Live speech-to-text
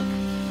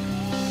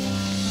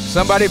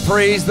Somebody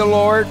praise the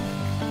Lord.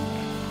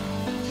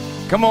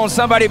 Come on,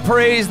 somebody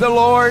praise the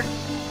Lord.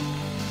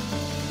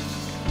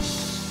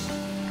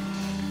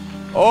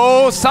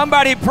 Oh,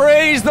 somebody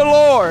praise the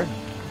Lord.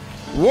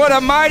 What a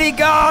mighty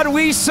God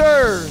we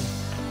serve.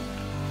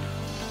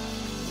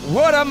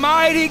 What a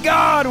mighty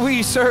God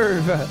we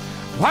serve.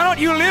 Why don't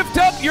you lift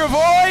up your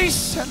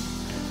voice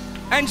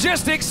and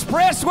just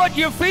express what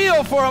you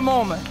feel for a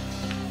moment?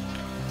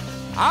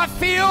 I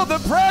feel the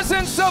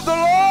presence of the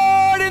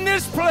Lord in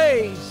this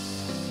place.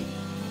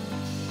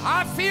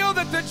 I feel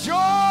that the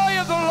joy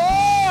of the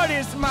Lord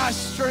is my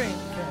strength.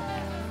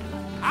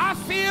 I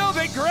feel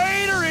that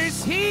greater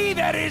is He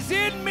that is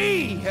in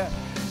me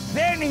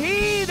than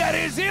he that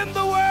is in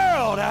the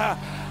world.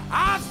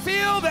 I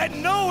feel that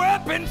no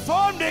weapon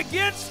formed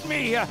against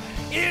me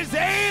is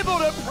able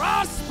to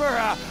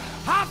prosper.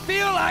 I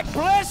feel like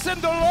blessing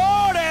the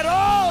Lord at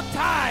all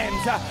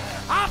times.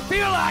 I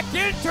feel like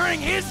entering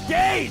His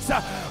gates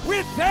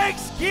with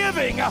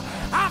thanksgiving.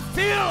 I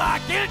feel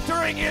like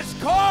entering His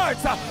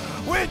courts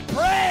with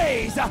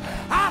praise.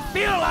 I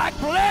feel like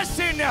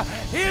blessing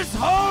His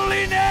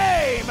holy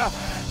name.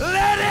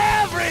 Let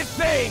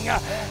everything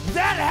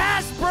that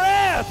has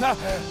breath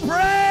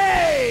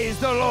praise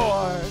the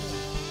Lord.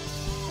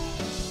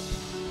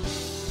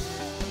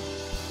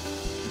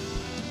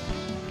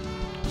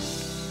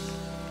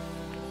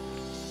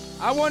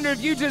 I wonder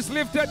if you just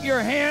lift up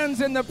your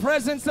hands in the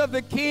presence of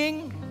the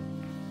King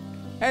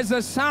as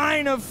a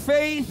sign of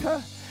faith,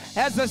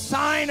 as a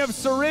sign of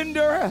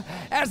surrender,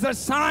 as a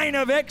sign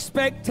of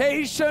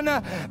expectation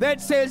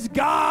that says,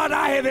 God,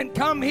 I haven't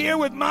come here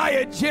with my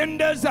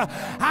agendas.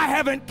 I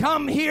haven't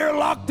come here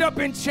locked up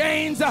in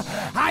chains.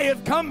 I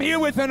have come here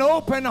with an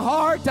open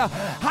heart.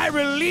 I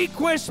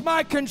relinquish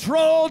my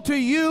control to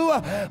you,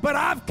 but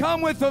I've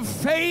come with a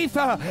faith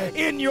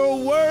in your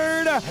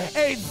word,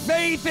 a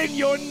faith in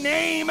your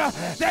name,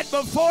 that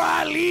before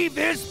I leave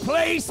this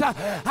place,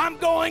 I'm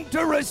going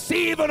to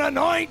receive an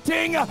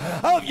anointing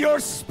of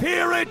your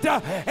spirit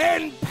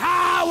and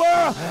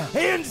power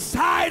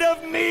inside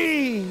of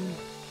me.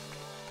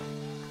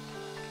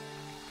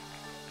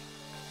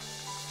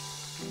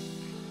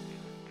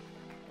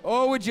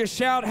 Oh, would you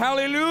shout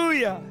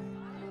hallelujah?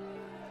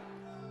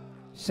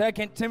 2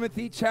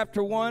 Timothy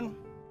chapter 1,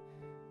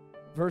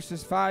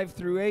 verses 5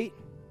 through 8.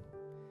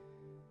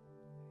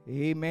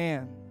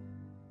 Amen.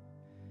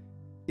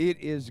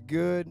 It is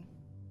good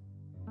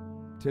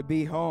to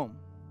be home.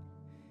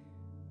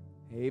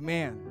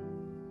 Amen.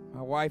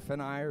 My wife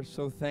and I are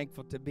so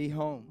thankful to be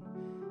home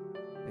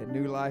at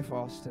New Life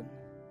Austin.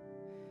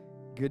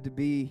 Good to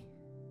be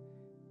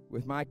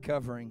with my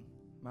covering,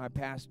 my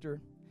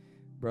pastor,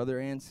 Brother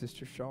and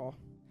Sister Shaw.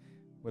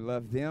 We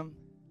love them,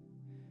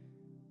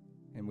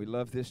 and we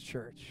love this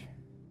church.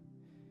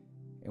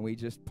 And we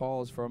just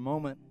pause for a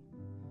moment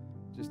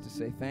just to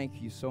say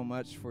thank you so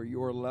much for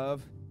your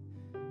love,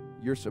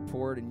 your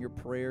support, and your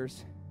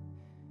prayers.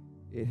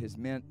 It has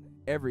meant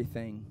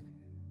everything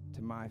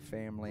to my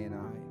family and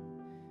I.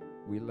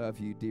 We love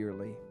you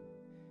dearly.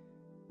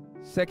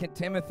 2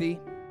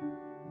 Timothy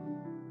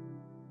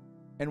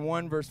and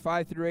 1 verse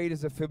 5 through 8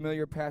 is a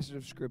familiar passage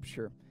of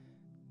Scripture.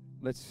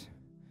 Let's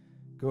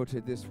go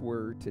to this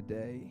word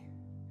today.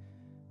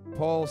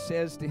 Paul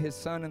says to his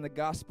son in the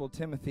gospel,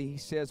 Timothy, he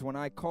says, when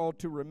I call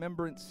to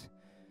remembrance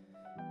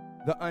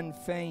the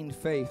unfeigned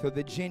faith, or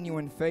the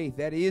genuine faith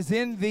that is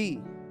in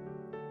thee.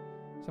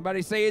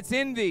 Somebody say, it's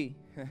in thee.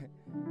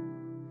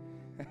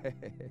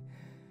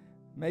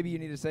 Maybe you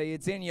need to say,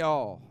 it's in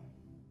y'all.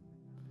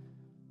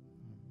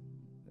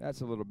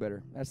 That's a little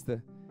better. That's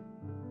the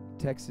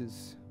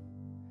Texas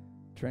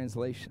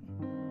translation.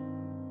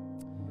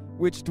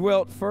 Which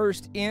dwelt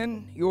first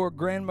in your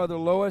grandmother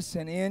Lois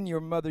and in your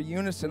mother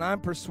Eunice, and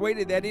I'm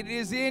persuaded that it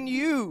is in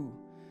you.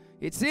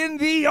 It's in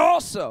thee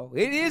also.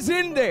 It is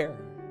in there.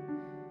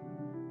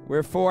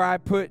 Wherefore I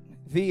put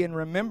thee in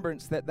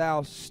remembrance that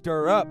thou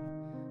stir up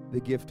the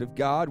gift of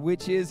God,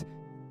 which is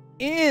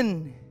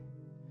in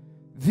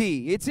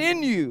thee. It's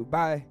in you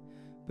by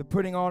the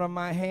putting on of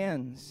my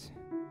hands.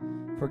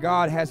 For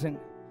God hasn't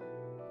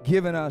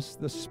given us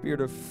the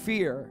spirit of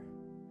fear,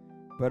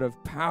 but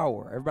of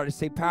power. Everybody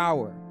say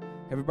power.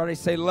 Everybody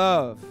say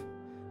love.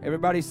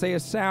 Everybody say a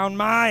sound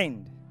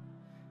mind.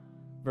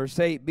 Verse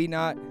 8, be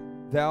not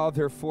thou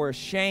therefore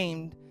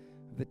ashamed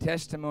of the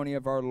testimony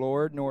of our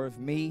Lord, nor of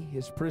me,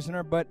 his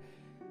prisoner, but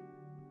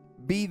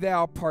be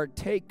thou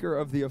partaker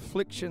of the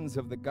afflictions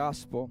of the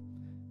gospel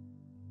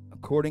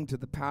according to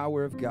the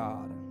power of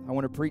God. I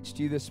want to preach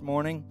to you this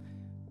morning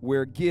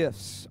where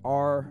gifts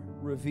are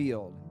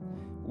revealed.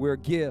 Where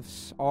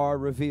gifts are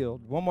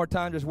revealed. One more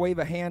time, just wave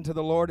a hand to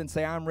the Lord and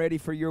say, I'm ready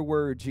for your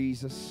word,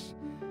 Jesus.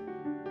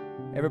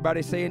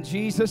 Everybody say, in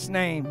Jesus'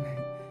 name.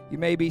 You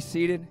may be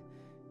seated.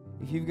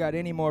 If you've got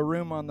any more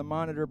room on the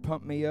monitor,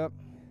 pump me up.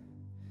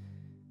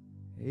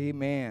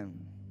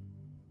 Amen.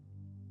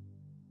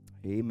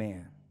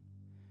 Amen.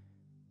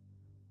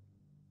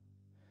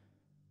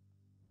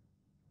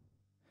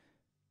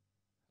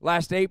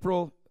 Last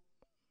April,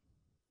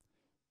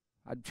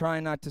 I'm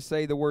trying not to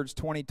say the words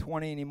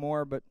 2020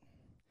 anymore, but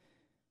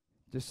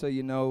Just so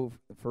you know,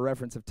 for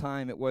reference of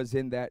time, it was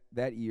in that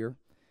year,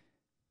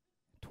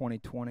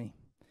 2020.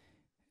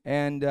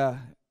 And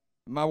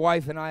my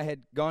wife and I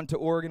had gone to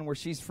Oregon, where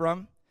she's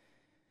from.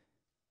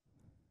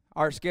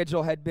 Our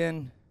schedule had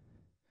been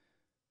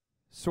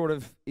sort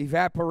of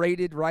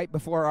evaporated right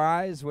before our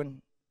eyes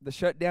when the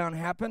shutdown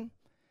happened.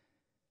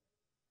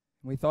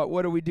 We thought,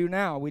 what do we do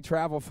now? We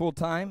travel full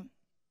time.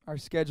 Our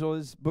schedule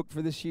is booked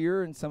for this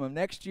year and some of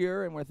next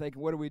year, and we're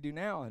thinking, what do we do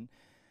now?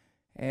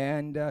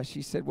 And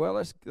she said, well,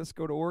 let's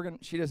go to Oregon.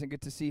 She doesn't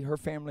get to see her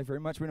family very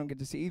much. We don't get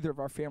to see either of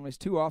our families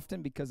too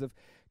often because of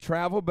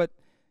travel. But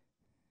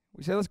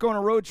we said, let's go on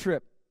a road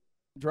trip.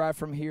 Drive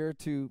from here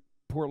to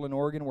Portland,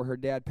 Oregon, where her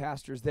dad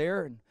pastors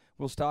there, and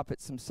we'll stop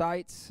at some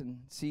sites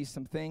and see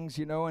some things,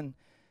 And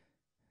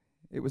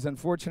it was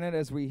unfortunate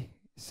as we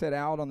set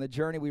out on the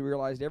journey, we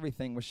realized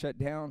everything was shut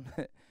down.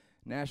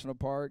 National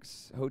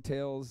parks,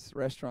 hotels,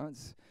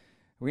 restaurants.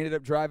 We ended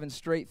up driving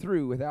straight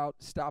through without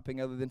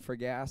stopping other than for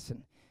gas.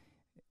 And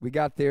we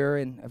got there,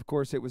 and of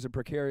course it was a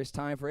precarious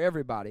time for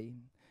everybody.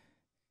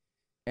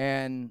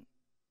 And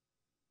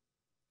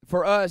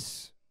for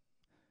us,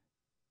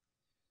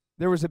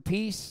 there was a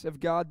peace of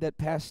God that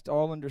passed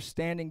all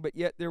understanding, but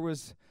yet there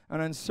was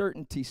an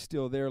uncertainty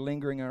still there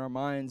lingering in our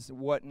minds.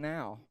 What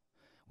now?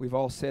 We've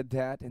all said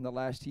that in the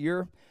last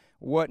year.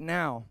 What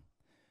now?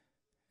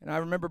 And I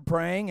remember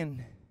praying,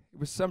 and it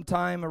was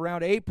sometime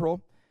around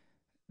April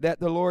that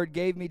the Lord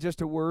gave me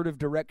just a word of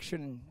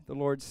direction. The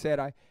Lord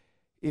said,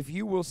 if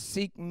you will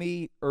seek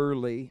me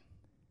early,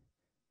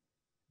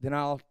 then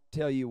I'll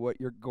tell you what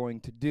you're going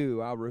to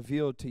do. I'll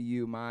reveal to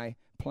you my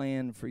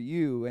plan for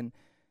you. And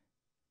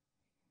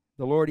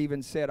the Lord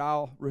even said,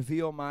 I'll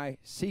reveal my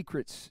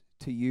secrets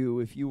to you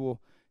if you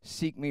will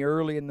seek me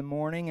early in the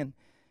morning. And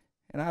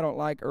I don't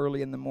like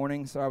early in the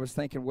morning, so I was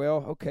thinking,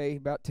 well, okay,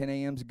 about 10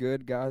 a.m. is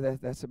good, God.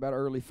 That's about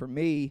early for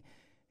me.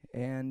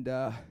 And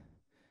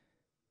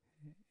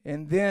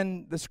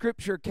then the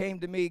scripture came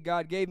to me.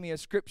 God gave me a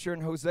scripture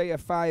in Hosea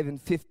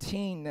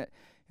 5:15. That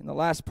in the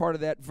last part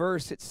of that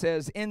verse, it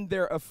says, in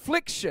their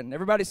affliction.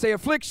 Everybody say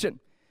affliction.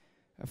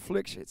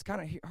 Affliction. It's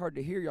kind of hard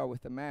to hear y'all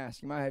with the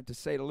mask. You might have to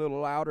say it a little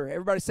louder.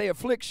 Everybody say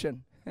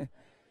affliction.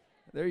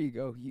 There you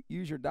go.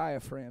 Use your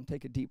diaphragm.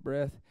 Take a deep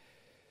breath.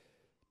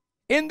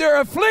 In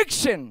their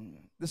affliction,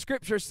 the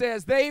scripture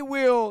says, they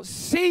will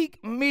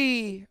seek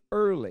me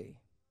early.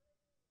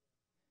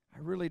 I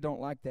really don't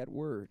like that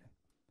word.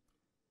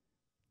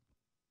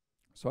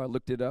 So I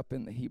looked it up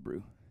in the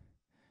Hebrew.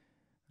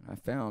 I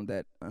found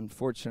that,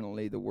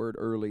 unfortunately, the word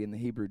early in the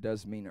Hebrew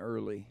does mean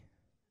early.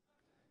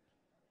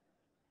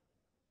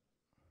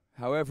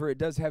 However, it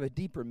does have a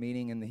deeper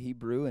meaning in the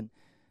Hebrew, and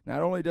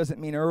not only does it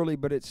mean early,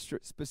 but it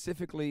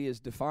specifically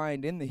is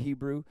defined in the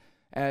Hebrew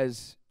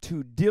as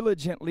to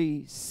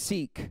diligently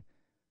seek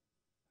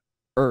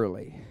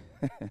early.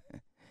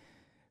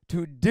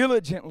 To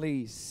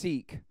diligently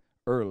seek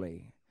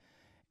early.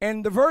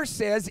 And the verse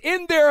says,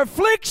 in their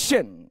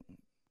affliction,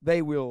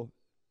 they will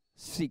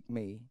seek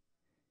me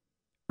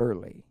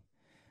early.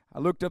 I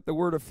looked up the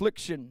word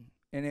affliction,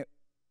 and it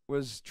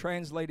was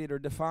translated or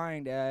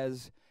defined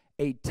as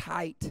a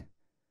tight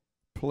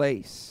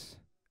place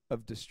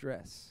of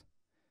distress.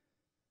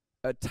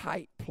 A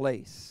tight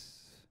place.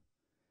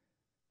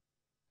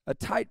 A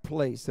tight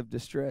place of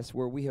distress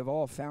where we have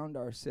all found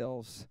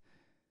ourselves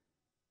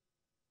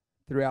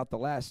throughout the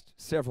last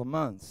several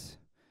months.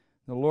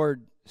 The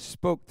Lord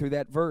spoke through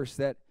that verse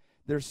that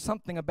there's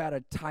something about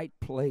a tight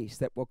place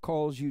that will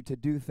cause you to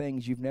do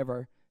things you've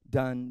never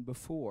done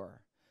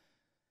before.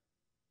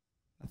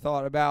 I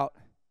thought about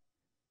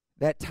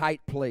that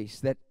tight place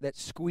that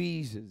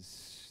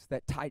squeezes,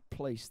 that tight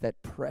place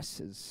that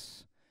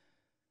presses,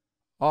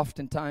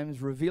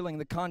 oftentimes revealing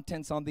the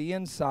contents on the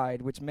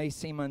inside, which may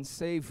seem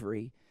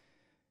unsavory.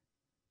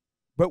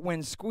 But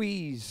when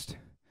squeezed,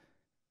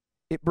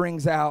 it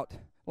brings out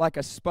like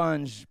a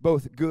sponge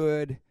both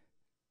good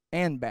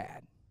and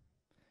bad.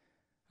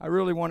 I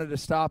really wanted to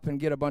stop and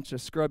get a bunch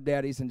of scrub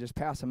daddies and just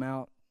pass them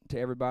out to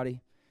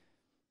everybody.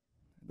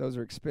 Those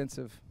are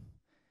expensive.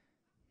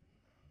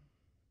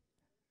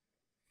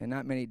 And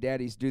not many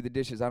daddies do the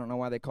dishes. I don't know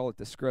why they call it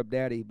the scrub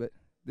daddy, but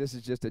this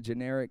is just a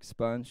generic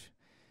sponge.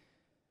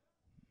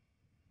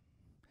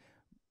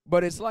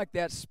 But it's like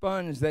that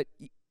sponge that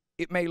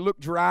it may look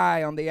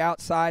dry on the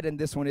outside, and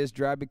this one is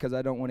dry because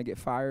I don't want to get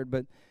fired,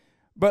 but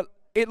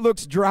it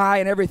looks dry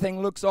and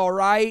everything looks all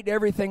right,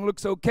 everything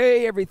looks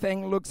okay,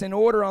 everything looks in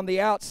order on the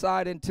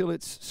outside until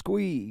it's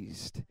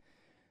squeezed.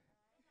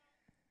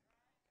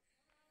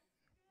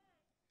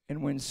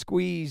 And when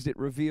squeezed, it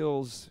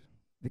reveals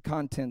the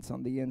contents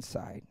on the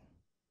inside.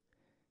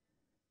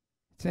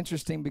 It's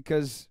interesting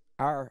because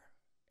our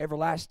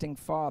everlasting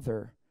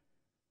Father,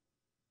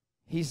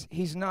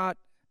 He's not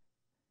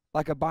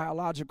like a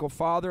biological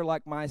father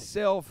like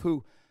myself,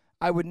 who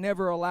I would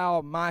never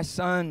allow my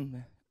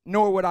son,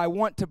 nor would I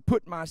want to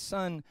put my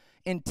son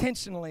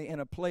intentionally in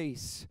a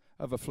place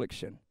of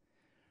affliction.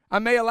 I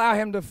may allow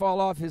him to fall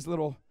off his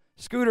little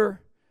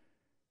scooter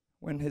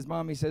when his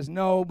mommy says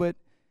no, but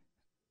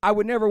I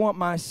would never want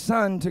my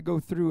son to go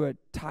through a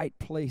tight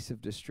place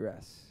of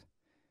distress.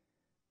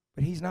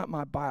 But he's not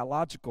my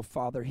biological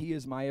father. He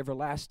is my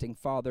everlasting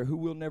Father, who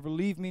will never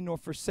leave me nor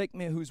forsake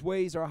me, whose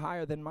ways are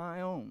higher than my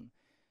own,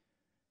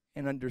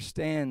 and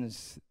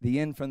understands the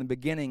end from the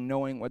beginning,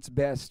 knowing what's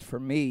best for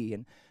me,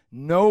 and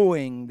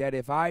knowing that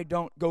if I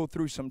don't go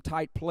through some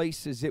tight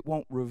places, it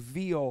won't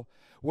reveal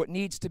what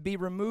needs to be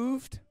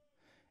removed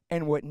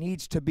and what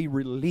needs to be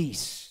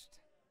released.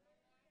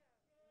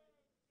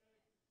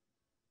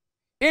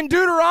 In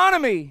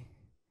Deuteronomy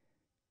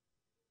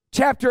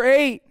chapter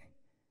 8,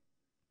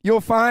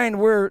 you'll find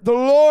where the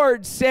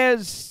Lord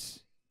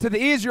says to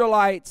the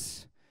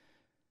Israelites,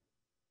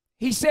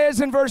 he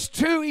says in verse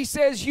 2, he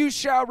says, you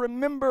shall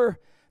remember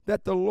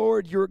that the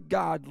Lord your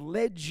God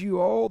led you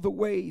all the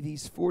way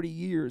these 40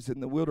 years in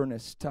the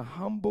wilderness to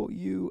humble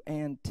you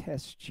and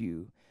test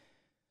you,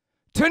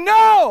 to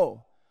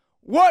know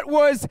what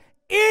was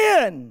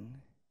in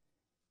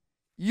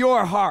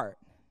your heart,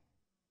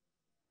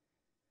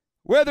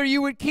 whether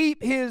you would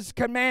keep his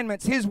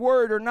commandments, his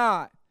word or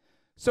not.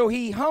 So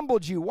he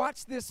humbled you.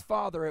 Watch this,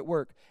 Father at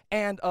work.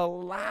 And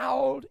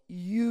allowed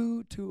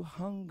you to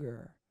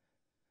hunger,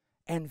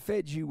 and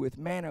fed you with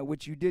manna,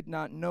 which you did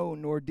not know,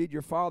 nor did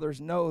your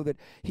fathers know, that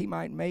he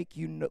might make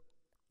you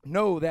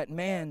know that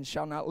man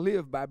shall not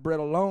live by bread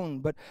alone,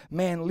 but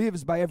man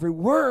lives by every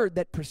word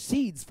that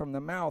proceeds from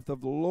the mouth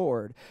of the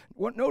Lord.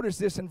 Notice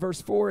this in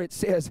verse 4. It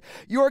says,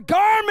 your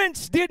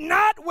garments did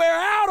not wear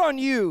out on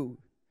you,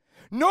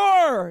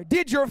 nor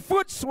did your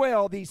foot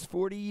swell these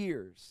 40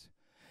 years.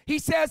 He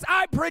says,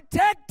 I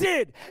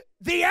protected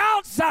the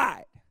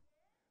outside,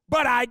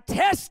 but I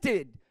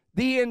tested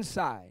the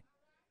inside.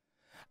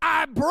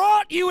 I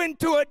brought you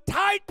into a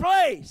tight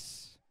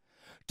place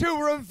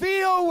to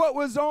reveal what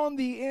was on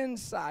the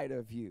inside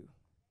of you.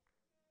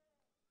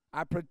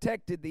 I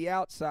protected the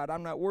outside.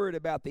 I'm not worried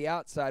about the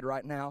outside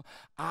right now.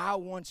 I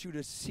want you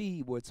to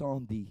see what's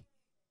on the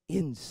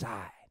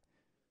inside.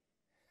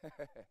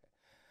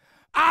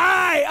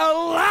 I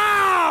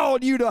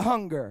allowed you to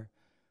hunger.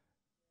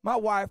 My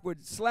wife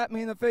would slap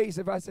me in the face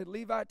if I said,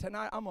 Levi,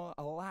 tonight I'm going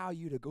to allow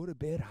you to go to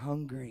bed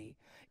hungry.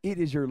 It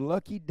is your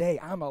lucky day.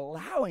 I'm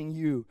allowing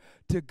you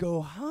to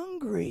go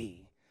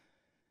hungry.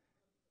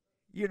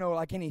 You know,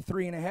 like any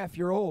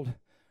 3.5-year-old,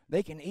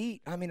 they can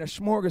eat, a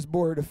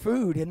smorgasbord of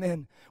food, and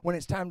then when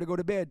it's time to go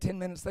to bed, 10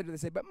 minutes later they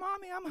say, but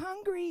Mommy, I'm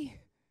hungry.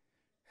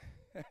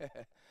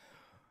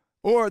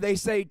 Or they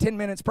say 10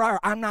 minutes prior,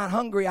 I'm not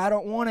hungry, I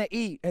don't want to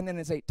eat. And then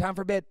they say, time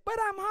for bed, but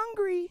I'm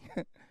hungry.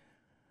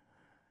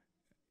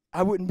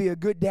 I wouldn't be a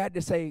good dad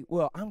to say,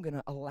 well, I'm going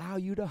to allow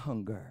you to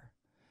hunger.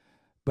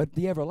 But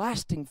the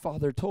everlasting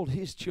Father told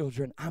his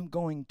children, I'm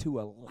going to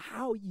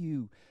allow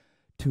you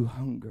to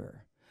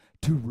hunger,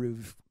 to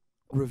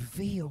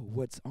reveal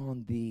what's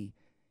on the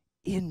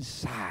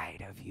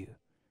inside of you.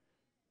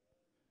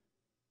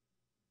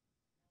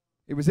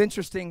 It was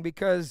interesting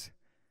because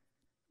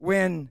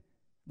when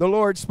the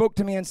Lord spoke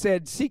to me and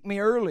said, seek me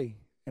early,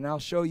 and I'll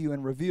show you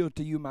and reveal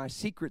to you my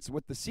secrets,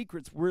 what the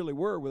secrets really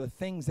were the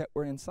things that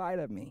were inside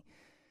of me.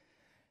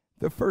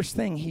 The first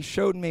thing he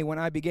showed me when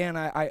I began,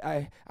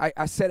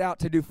 I set out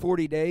to do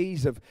 40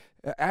 days of,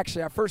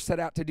 actually I first set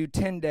out to do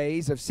 10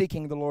 days of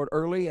seeking the Lord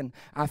early, and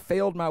I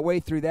failed my way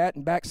through that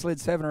and backslid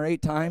 7 or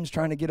 8 times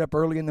trying to get up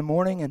early in the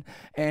morning,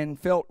 and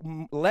felt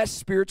less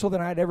spiritual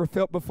than I'd ever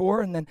felt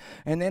before. And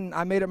then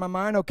I made up my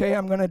mind, okay,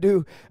 I'm going to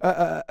do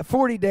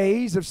 40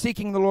 days of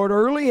seeking the Lord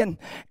early, and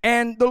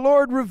the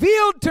Lord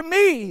revealed to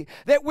me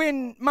that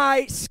when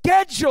my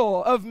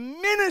schedule of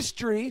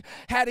ministry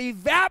had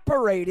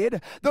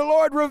evaporated, the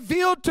Lord revealed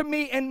to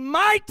me in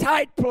my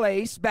tight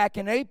place back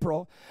in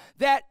April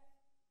that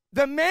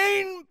the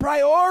main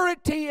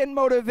priority and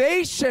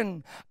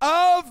motivation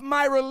of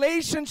my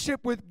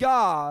relationship with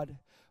God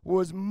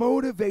was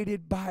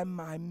motivated by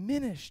my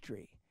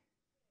ministry.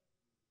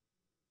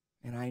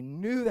 And I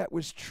knew that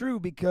was true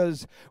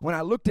because when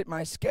I looked at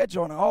my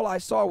schedule and all I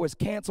saw was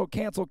cancel.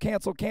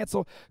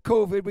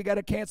 COVID, we got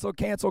to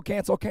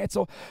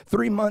cancel.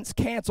 3 months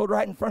canceled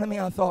right in front of me.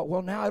 I thought,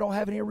 well, now I don't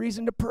have any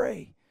reason to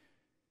pray.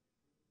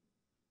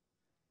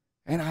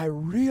 And I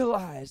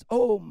realized,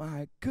 oh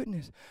my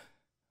goodness,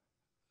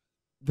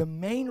 the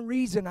main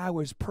reason I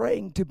was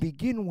praying to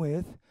begin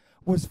with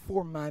was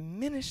for my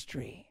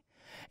ministry.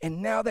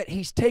 And now that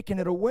he's taken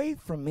it away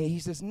from me, he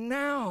says,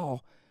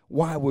 now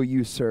why will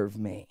you serve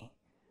me?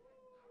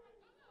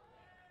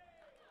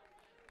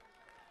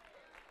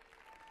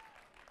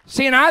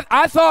 See, and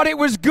I thought it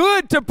was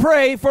good to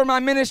pray for my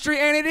ministry,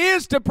 and it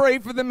is to pray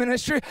for the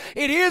ministry.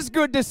 It is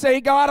good to say,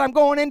 God, I'm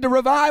going into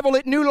revival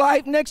at New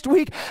Life next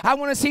week. I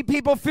want to see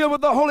people filled with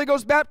the Holy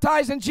Ghost,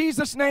 baptized in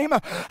Jesus' name.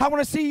 I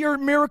want to see your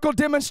miracle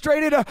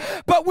demonstrated.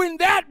 But when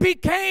that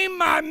became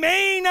my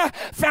main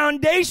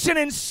foundation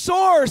and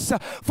source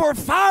for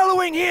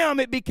following him,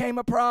 it became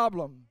a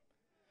problem.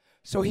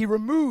 So he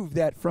removed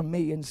that from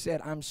me and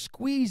said, I'm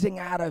squeezing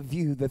out of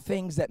you the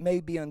things that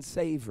may be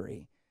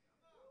unsavory.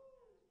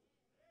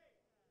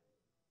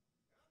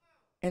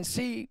 And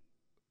see,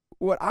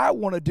 what I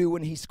want to do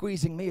when he's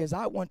squeezing me is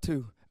I want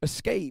to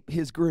escape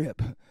his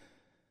grip.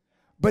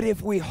 But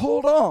if we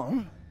hold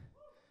on,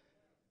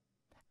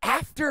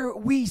 after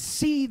we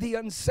see the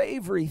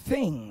unsavory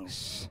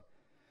things,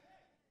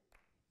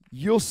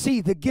 you'll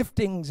see the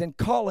giftings and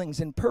callings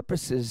and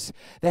purposes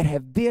that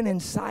have been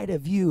inside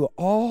of you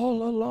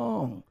all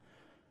along.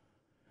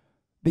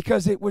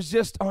 Because it was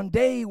just on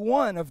day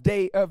one of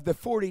the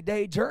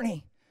 40-day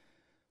journey.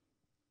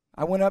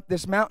 I went up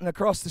this mountain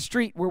across the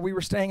street where we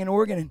were staying in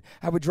Oregon, and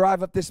I would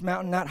drive up this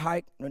mountain, not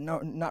hike,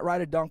 not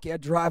ride a donkey. I'd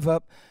drive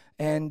up,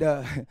 and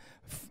a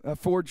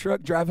Ford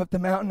truck drive up the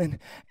mountain.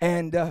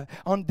 And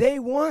on day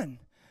one,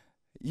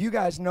 you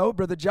guys know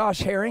Brother Josh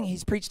Herring.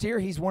 He's preached here.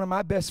 He's one of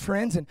my best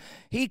friends, and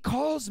he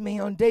calls me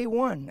on day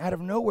one out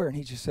of nowhere, and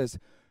he just says,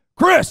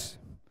 "Chris!"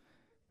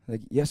 I'm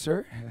like, "Yes,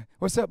 sir."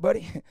 "What's up,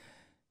 buddy?"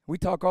 We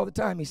talk all the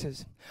time. He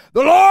says,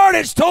 "The Lord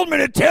has told me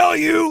to tell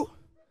you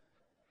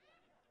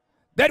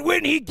that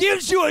when he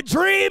gives you a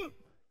dream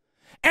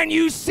and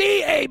you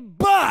see a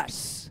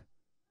bus,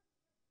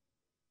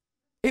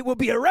 it will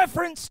be a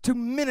reference to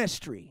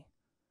ministry.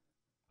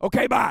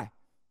 Okay, bye."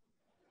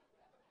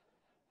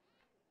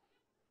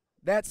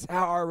 That's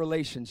how our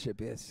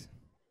relationship is.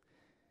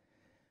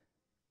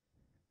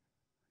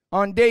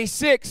 On day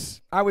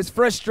 6, I was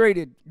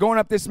frustrated going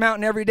up this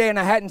mountain every day, and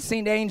I hadn't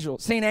seen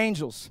angels.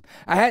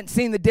 I hadn't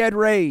seen the dead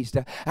raised.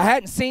 I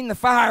hadn't seen the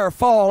fire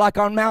fall like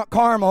on Mount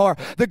Carmel, or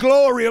the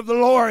glory of the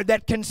Lord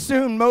that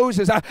consumed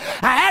Moses. I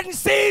hadn't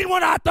seen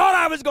what I thought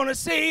I was going to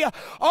see.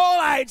 All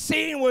I had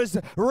seen was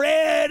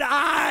red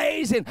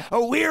eyes and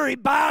a weary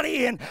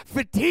body and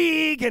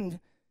fatigue and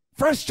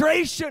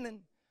frustration.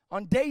 And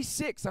on day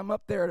 6, I'm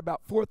up there at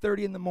about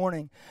 4:30 in the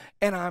morning,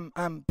 and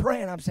I'm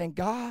praying. I'm saying,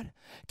 "God,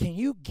 can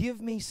you give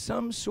me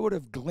some sort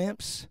of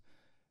glimpse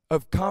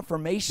of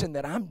confirmation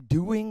that I'm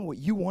doing what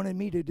you wanted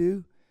me to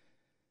do?"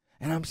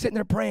 And I'm sitting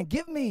there praying,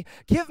 give me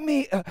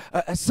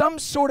some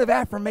sort of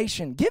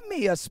affirmation. Give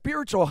me a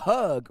spiritual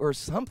hug or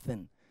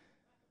something.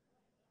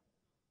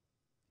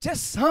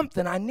 Just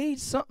something. I need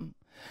something.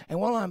 And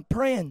while I'm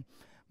praying,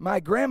 my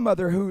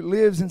grandmother, who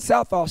lives in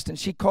South Austin,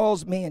 she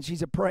calls me, and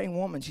she's a praying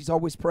woman. She's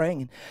always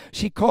praying. And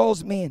she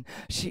calls me, and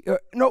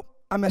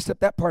I messed up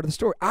that part of the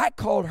story. I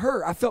called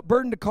her. I felt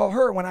burdened to call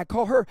her. When I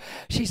call her,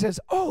 she says,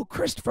 "Oh,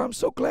 Christopher, I'm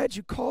so glad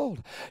you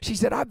called." She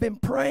said, "I've been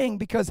praying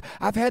because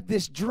I've had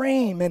this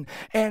dream, and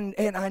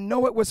I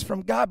know it was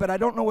from God, but I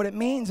don't know what it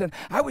means. And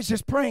I was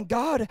just praying,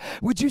 God,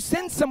 would you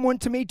send someone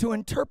to me to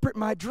interpret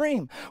my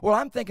dream?" Well,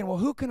 I'm thinking, well,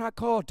 who can I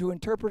call to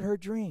interpret her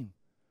dream?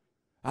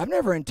 I've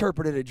never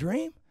interpreted a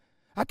dream.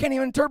 I can't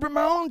even interpret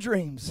my own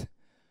dreams.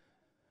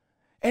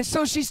 And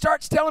so she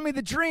starts telling me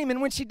the dream, and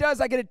when she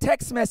does, I get a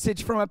text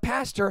message from a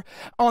pastor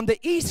on the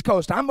East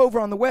Coast. I'm over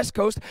on the West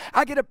Coast.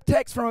 I get a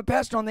text from a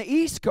pastor on the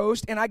East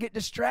Coast, and I get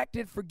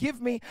distracted.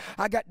 Forgive me.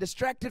 I got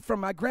distracted from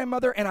my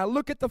grandmother, and I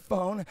look at the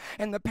phone,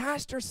 and the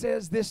pastor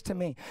says this to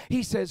me.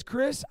 He says,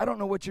 "Chris, I don't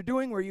know what you're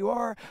doing, where you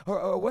are,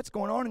 or what's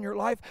going on in your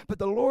life, but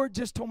the Lord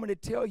just told me to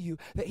tell you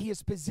that he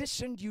has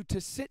positioned you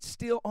to sit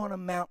still on a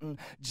mountain,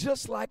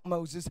 just like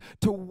Moses,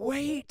 to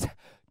wait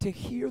to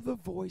hear the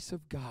voice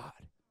of God."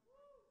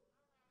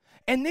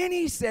 And then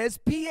he says,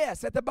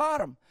 P.S. at the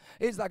bottom.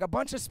 It's like a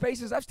bunch of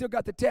spaces. I've still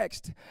got the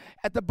text.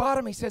 At the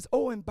bottom he says,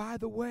 "Oh, and by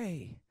the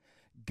way,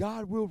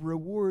 God will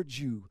reward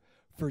you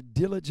for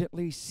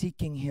diligently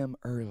seeking him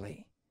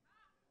early."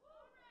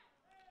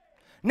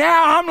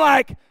 Now I'm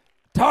like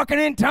talking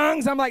in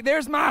tongues. I'm like,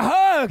 there's my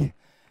hug.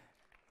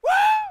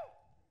 Woo!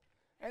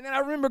 And then I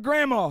remember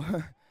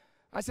Grandma.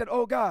 I said,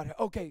 "Oh, God,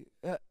 okay."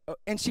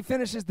 And she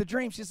finishes the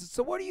dream. She says,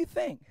 "So what do you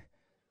think?"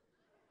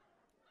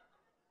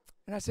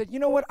 And I said, "You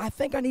know what? I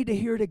think I need to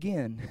hear it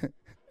again."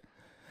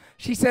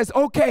 She says,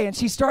 "Okay." And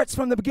she starts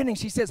from the beginning.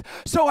 She says,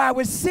 "So I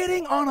was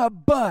sitting on a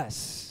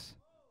bus."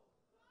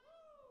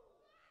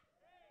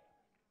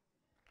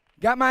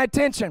 Got my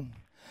attention.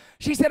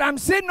 She said, "I'm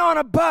sitting on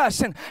a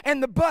bus,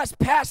 and the bus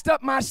passed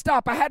up my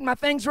stop. I had my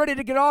things ready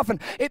to get off, and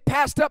it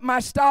passed up my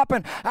stop,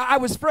 and I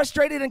was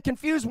frustrated and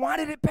confused. Why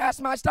did it pass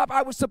my stop?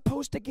 I was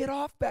supposed to get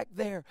off back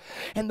there."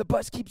 And the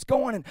bus keeps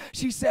going, and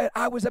she said,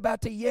 "I was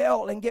about to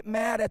yell and get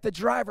mad at the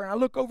driver, and I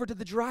look over to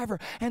the driver,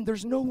 and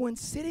there's no one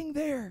sitting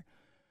there."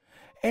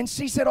 And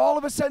she said, all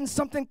of a sudden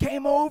something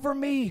came over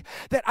me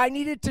that I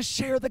needed to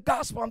share the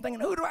gospel. I'm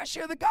thinking, who do I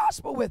share the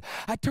gospel with?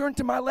 I turned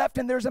to my left,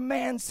 and there's a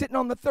man sitting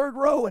on the 3rd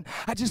row, and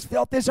I just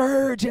felt this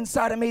urge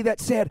inside of me that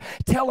said,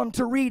 tell him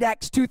to read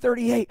Acts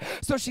 2:38.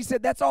 So she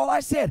said, that's all I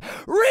said.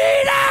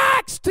 Read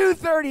Acts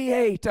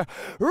 2:38.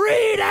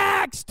 Read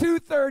Acts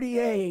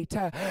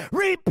 2:38.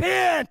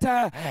 Repent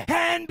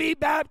and be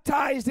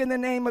baptized in the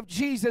name of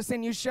Jesus,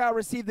 and you shall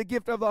receive the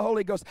gift of the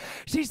Holy Ghost.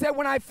 She said,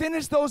 when I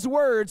finished those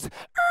words,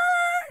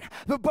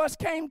 the bus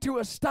came to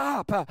a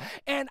stop,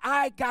 and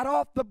I got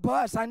off the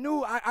bus. I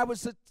knew I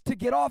was to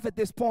get off at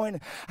this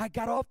point. I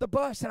got off the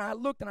bus, and I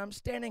looked, and I'm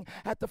standing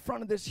at the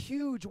front of this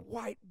huge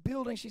white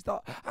building. She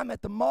thought, I'm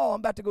at the mall. I'm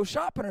about to go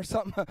shopping or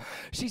something.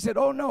 She said,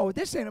 oh, no,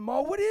 this ain't a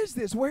mall. What is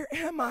this? Where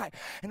am I?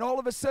 And all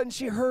of a sudden,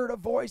 she heard a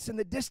voice in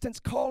the distance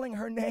calling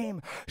her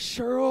name,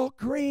 Cheryl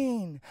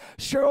Green.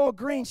 Cheryl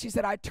Green. She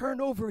said, I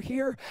turned over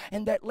here,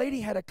 and that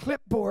lady had a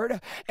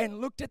clipboard and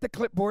looked at the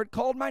clipboard,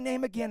 called my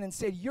name again, and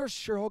said, you're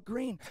Cheryl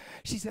Green.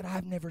 She said,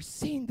 I've never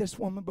seen this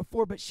woman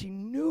before, but she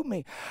knew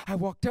me. I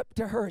walked up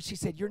to her. She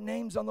said, your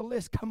name's on the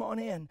list. Come on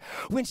in.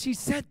 When she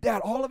said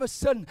that, all of a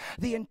sudden,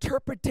 the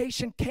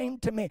interpretation came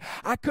to me.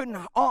 I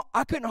couldn't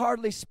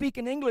hardly speak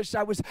in English.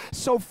 I was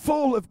so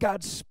full of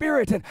God's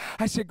Spirit. And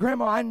I said,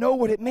 Grandma, I know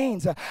what it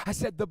means. I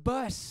said, the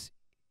bus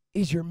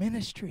is your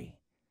ministry.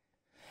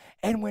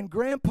 And when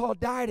Grandpa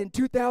died in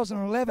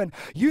 2011,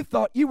 you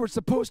thought you were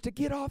supposed to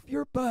get off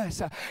your bus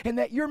and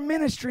that your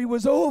ministry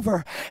was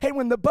over. And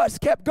when the bus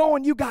kept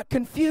going, you got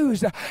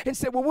confused and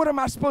said, well, what am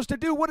I supposed to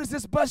do? What is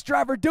this bus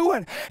driver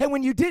doing? And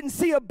when you didn't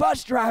see a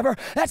bus driver,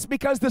 that's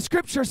because the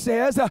scripture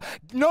says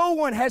no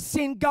one has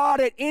seen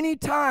God at any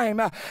time,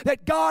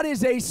 that God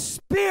is a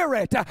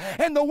spirit,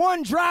 and the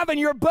one driving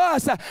your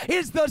bus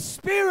is the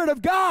Spirit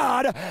of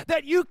God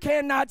that you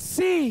cannot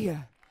see.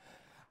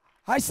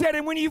 I said,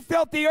 and when you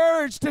felt the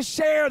urge to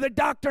share the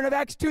doctrine of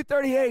Acts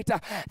 2:38,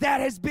 that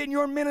has been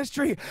your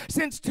ministry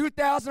since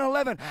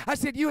 2011. I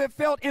said, you have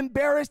felt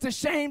embarrassed,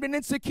 ashamed, and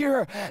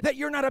insecure that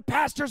you're not a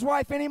pastor's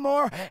wife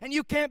anymore, and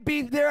you can't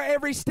be there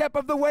every step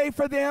of the way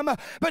for them.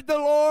 But the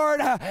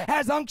Lord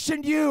has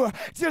unctioned you.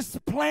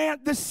 Just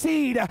plant the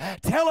seed.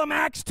 Tell them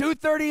Acts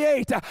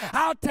 2:38.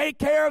 I'll take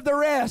care of the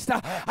rest.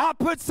 I'll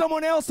put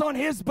someone else on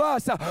his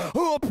bus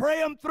who will pray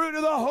them through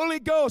to the Holy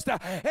Ghost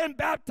and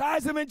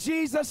baptize them in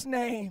Jesus'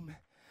 name.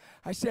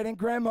 I said, and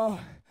Grandma,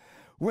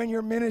 when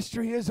your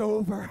ministry is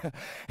over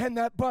and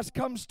that bus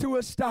comes to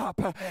a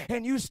stop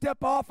and you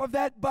step off of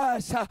that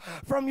bus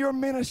from your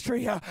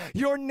ministry,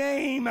 your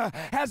name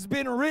has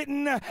been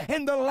written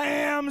in the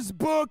Lamb's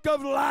book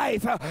of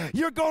life.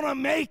 You're going to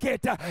make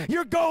it.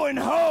 You're going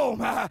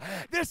home.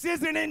 This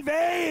isn't in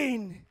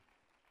vain.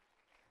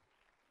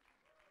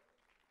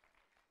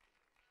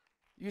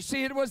 You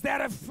see, it was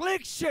that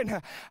affliction.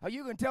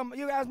 You can tell me,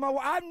 you guys,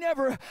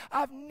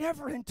 I've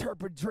never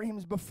interpreted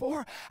dreams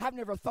before. I've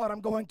never thought I'm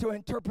going to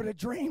interpret a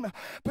dream,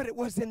 but it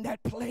was in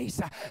that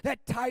place,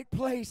 that tight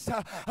place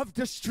of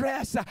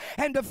distress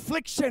and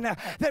affliction,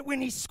 that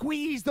when he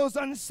squeezed those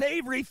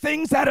unsavory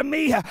things out of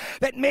me,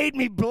 that made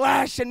me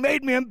blush and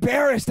made me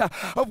embarrassed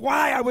of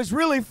why I was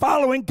really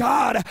following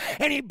God,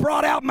 and he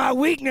brought out my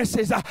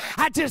weaknesses.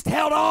 I just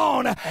held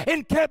on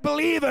and kept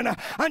believing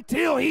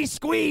until he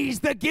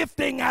squeezed the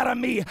gifting out of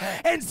me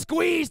and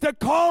squeezed the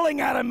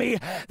calling out of me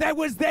that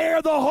was there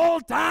the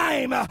whole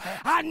time.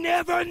 I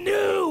never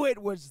knew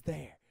it was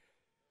there.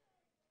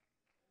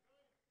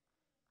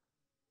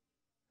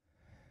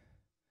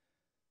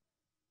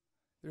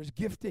 There's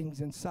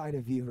giftings inside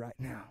of you right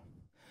now.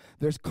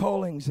 There's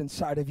callings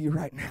inside of you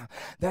right now.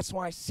 That's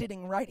why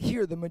sitting right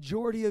here, the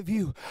majority of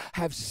you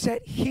have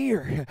sat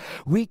here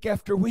week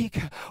after week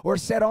or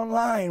sat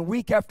online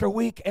week after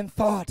week and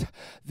thought,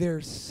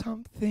 there's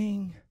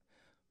something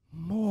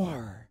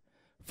more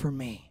for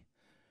me.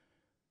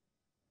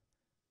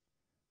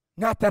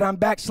 Not that I'm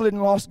backslidden,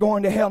 lost,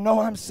 going to hell. No,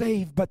 I'm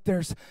saved, but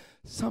there's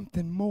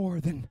something more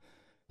than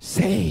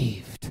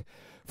saved.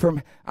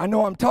 I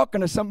know I'm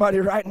talking to somebody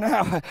right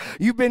now.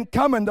 You've been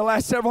coming the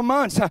last several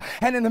months,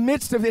 and in the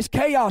midst of this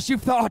chaos,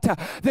 you've thought,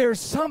 there's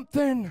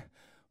something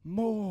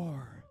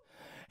more.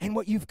 And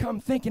what you've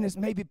come thinking is,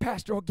 maybe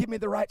pastor will give me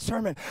the right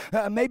sermon.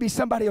 Maybe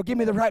somebody will give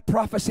me the right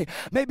prophecy.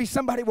 Maybe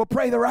somebody will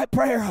pray the right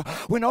prayer.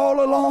 When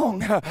all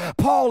along,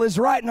 Paul is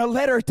writing a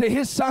letter to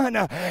his son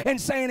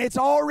and saying, it's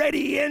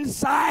already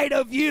inside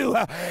of you.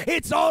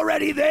 It's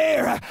already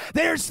there.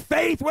 There's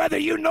faith whether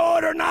you know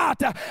it or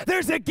not.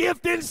 There's a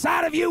gift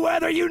inside of you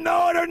whether you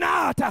know it or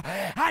not.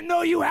 I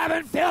know you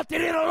haven't felt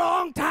it in a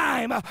long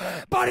time,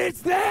 but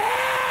it's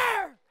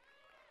there.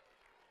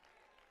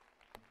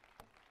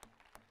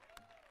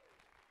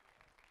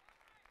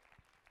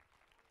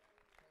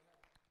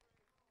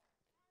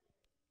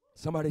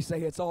 Somebody say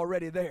it's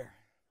already there.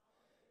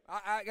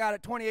 I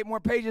got 28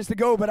 more pages to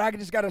go, but I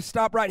just got to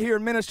stop right here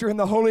and minister in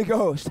the Holy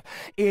Ghost.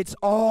 It's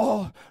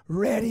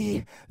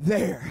already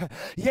there.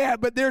 Yeah,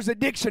 but there's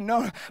addiction.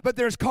 No, but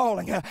there's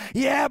calling.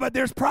 Yeah, but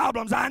there's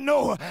problems. I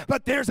know,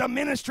 but there's a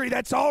ministry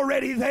that's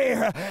already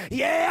there.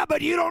 Yeah,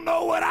 but you don't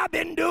know what I've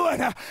been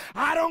doing.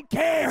 I don't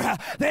care.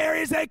 There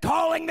is a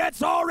calling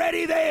that's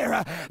already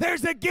there.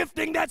 There's a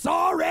gifting that's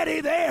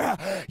already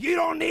there. You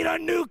don't need a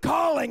new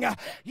calling.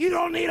 You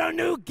don't need a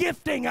new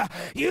gifting.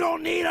 You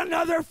don't need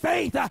another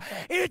faith.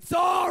 It's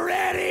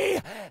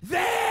already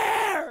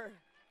there.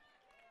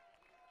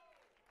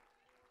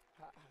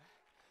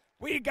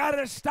 We got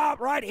to stop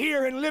right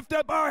here and lift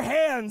up our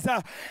hands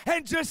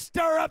and just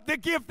stir up the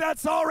gift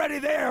that's already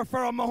there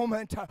for a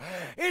moment.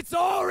 It's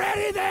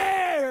already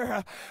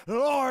there.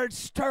 Lord,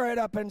 stir it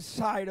up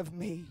inside of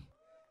me.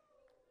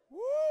 Woo!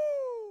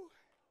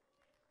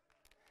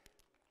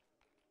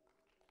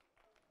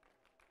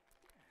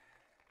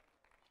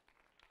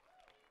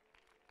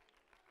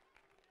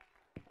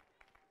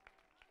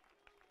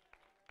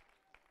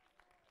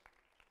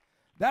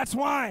 That's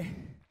why,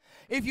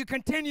 if you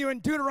continue in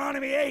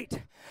Deuteronomy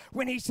 8,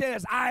 when he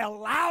says, I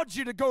allowed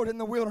you to go in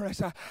the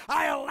wilderness,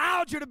 I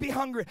allowed you to be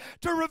hungry,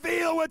 to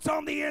reveal what's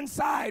on the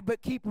inside,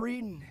 but keep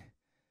reading.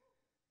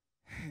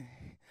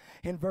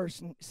 In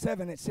verse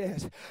 7 it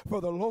says,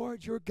 for the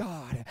Lord your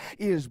God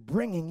is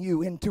bringing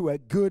you into a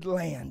good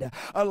land,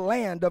 a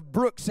land of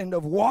brooks and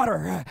of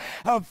water,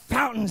 of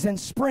fountains and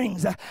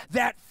springs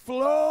that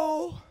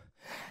flow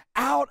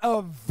out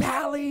of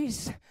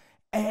valleys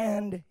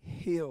and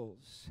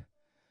hills.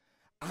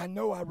 I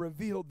know I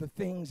revealed the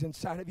things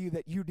inside of you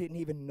that you didn't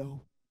even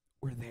know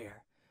were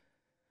there.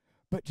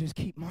 But just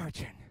keep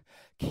marching,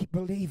 keep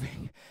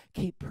believing,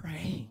 keep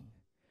praying,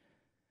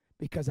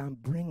 because I'm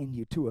bringing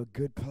you to a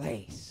good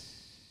place.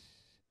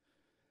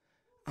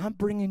 I'm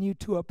bringing you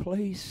to a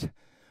place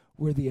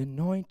where the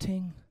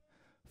anointing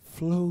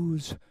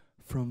flows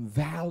from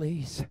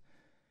valleys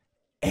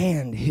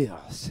and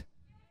hills.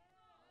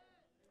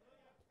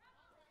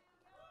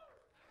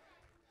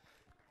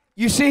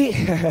 You see,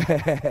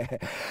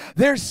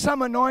 there's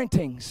some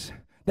anointings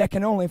that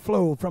can only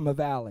flow from a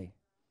valley.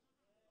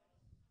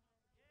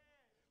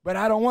 But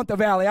I don't want the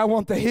valley. I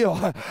want the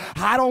hill.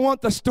 I don't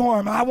want the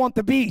storm. I want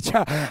the beach.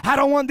 I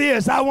don't want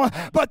this.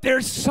 But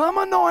there's some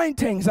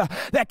anointings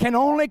that can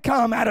only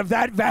come out of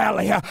that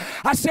valley.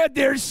 I said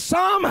there's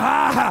some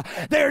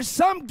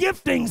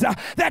giftings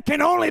that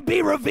can only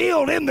be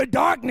revealed in the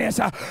darkness.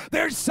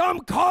 There's some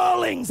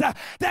callings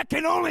that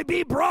can only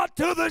be brought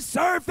to the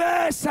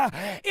surface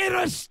in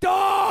a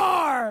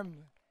storm.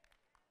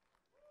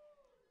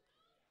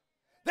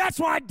 That's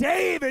why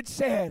David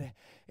said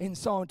in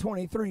Psalm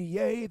 23,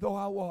 yea, though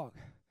I walk.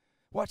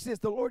 Watch this.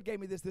 The Lord gave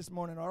me this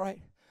morning, all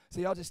right?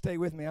 So y'all just stay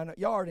with me. I know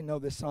y'all already know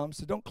this psalm,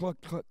 so don't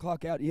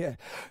clock out yet.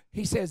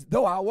 He says,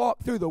 though I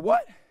walk through the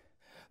what?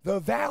 The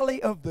valley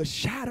of the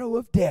shadow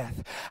of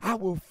death, I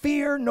will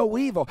fear no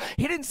evil.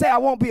 He didn't say I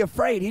won't be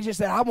afraid. He just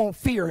said I won't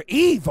fear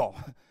evil.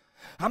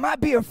 I might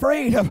be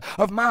afraid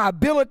of my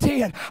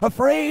ability and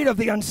afraid of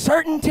the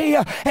uncertainty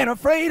and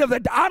afraid of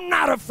I'm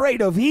not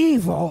afraid of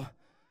evil.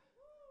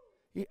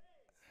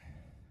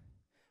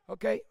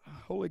 Okay,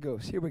 Holy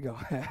Ghost, here we go.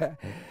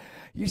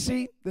 You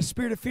see, the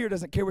spirit of fear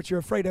doesn't care what you're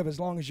afraid of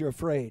as long as you're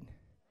afraid.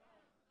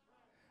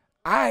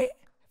 I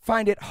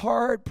find it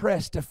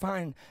hard-pressed to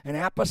find an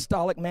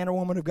apostolic man or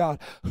woman of God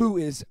who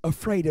is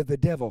afraid of the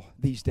devil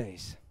these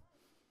days.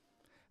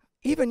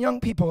 Even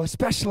young people,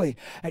 especially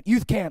at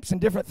youth camps and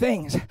different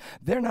things,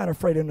 they're not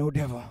afraid of no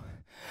devil.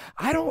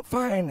 I don't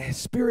find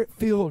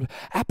spirit-filled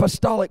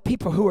apostolic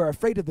people who are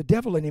afraid of the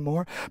devil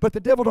anymore, but the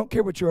devil don't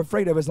care what you're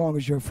afraid of as long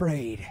as you're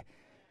afraid.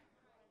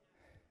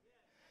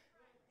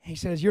 He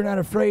says, you're not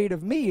afraid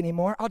of me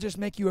anymore. I'll just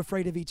make you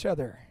afraid of each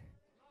other.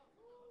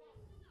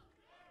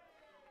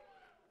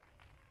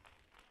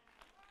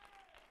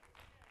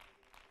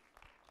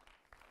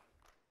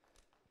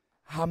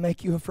 I'll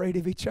make you afraid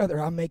of each other.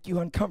 I'll make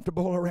you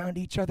uncomfortable around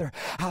each other.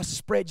 I'll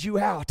spread you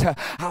out.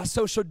 I'll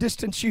social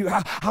distance you.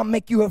 I'll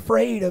make you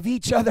afraid of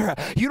each other.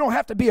 You don't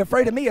have to be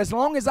afraid of me as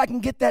long as I can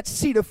get that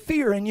seed of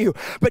fear in you.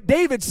 But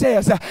David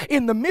says,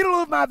 in the middle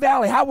of my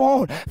valley, I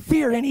won't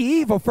fear any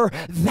evil, for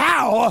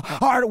thou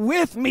art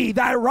with me.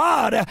 Thy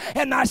rod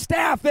and thy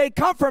staff, they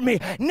comfort me.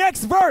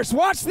 Next verse,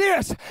 watch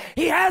this.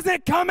 He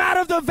hasn't come out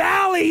of the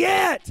valley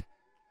yet.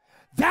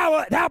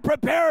 Thou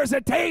preparest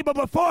a table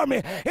before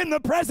me in the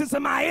presence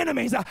of my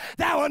enemies.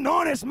 Thou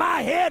anointest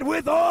my head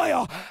with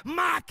oil.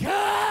 My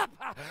cup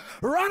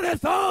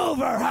runneth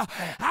over.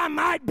 I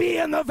might be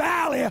in the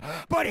valley,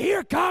 but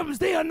here comes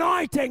the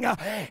anointing.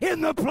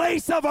 In the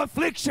place of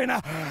affliction,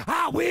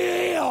 I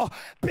will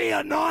be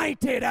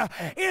anointed.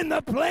 In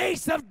the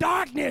place of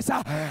darkness,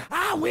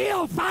 I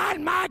will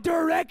find my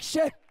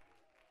direction.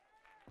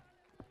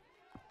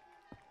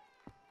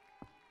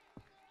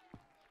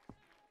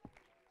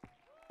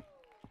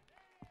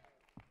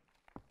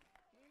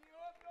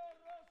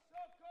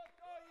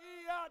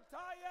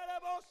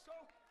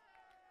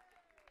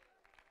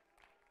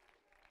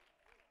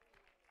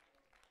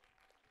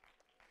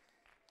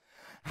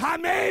 I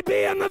may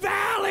be in the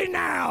valley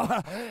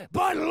now,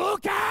 but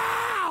look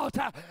out!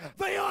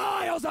 The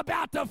oil's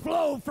about to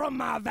flow from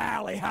my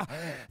valley.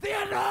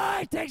 The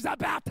anointing's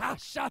about to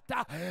shut.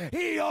 The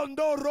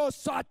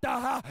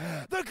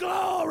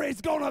glory's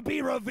going to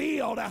be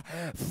revealed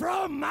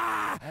from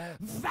my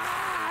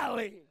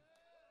valley.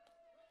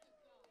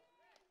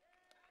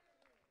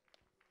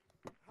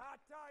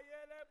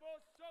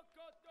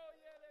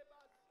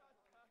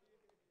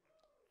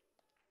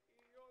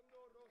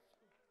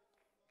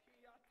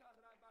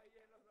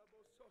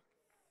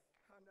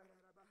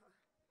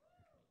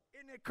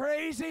 Isn't it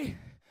crazy?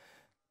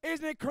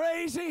 Isn't it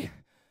crazy?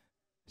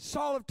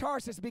 Saul of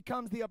Tarsus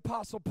becomes the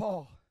Apostle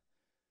Paul.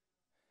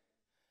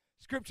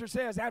 Scripture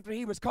says after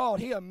he was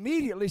called, he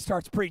immediately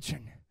starts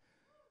preaching.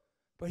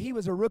 But he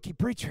was a rookie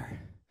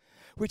preacher,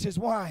 which is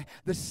why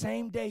the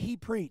same day he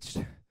preached,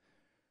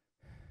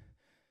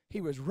 he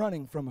was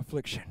running from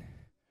affliction.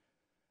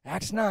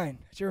 Acts 9,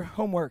 it's your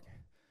homework.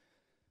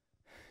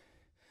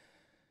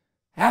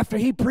 After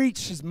he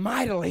preaches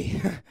mightily,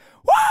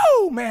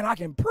 whoa, man, I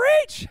can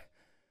preach.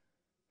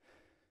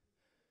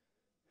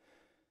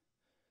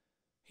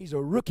 He's a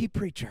rookie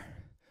preacher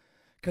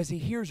because he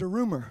hears a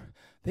rumor,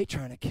 they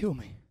trying to kill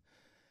me.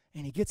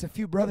 And he gets a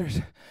few brothers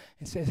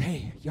and says,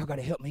 hey, y'all got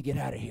to help me get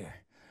out of here.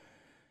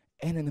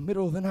 And in the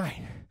middle of the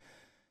night,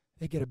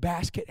 they get a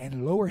basket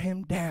and lower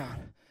him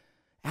down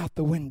out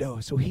the window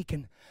so he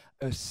can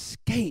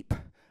escape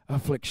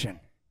affliction.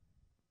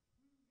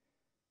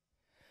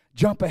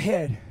 Jump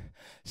ahead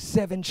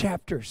 7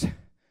 chapters.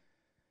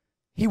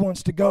 He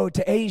wants to go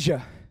to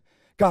Asia.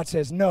 God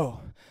says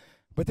no.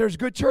 But there's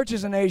good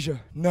churches in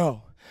Asia.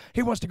 No.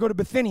 He wants to go to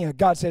Bithynia.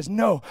 God says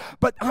no.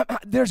 But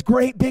there's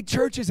great big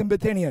churches in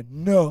Bithynia.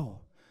 No.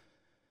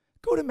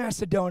 Go to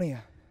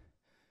Macedonia.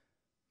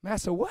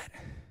 What?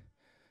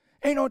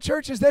 Ain't no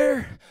churches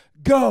there.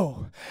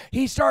 Go.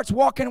 He starts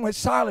walking with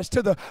Silas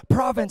to the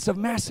province of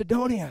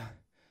Macedonia.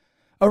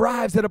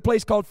 Arrives at a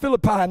place called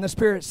Philippi, and the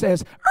Spirit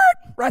says,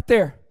 right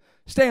there,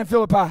 stay in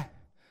Philippi.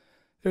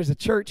 There's a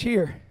church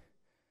here.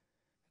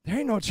 There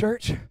ain't no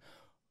church.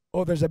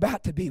 Oh, there's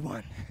about to be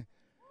one.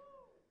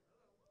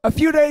 A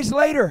few days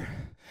later,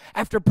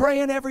 after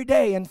praying every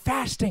day and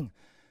fasting,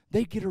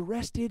 they get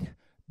arrested,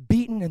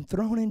 beaten, and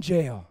thrown in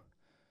jail.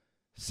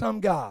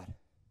 Some God.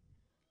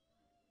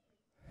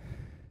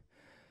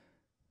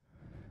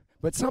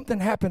 But something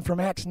happened from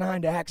Acts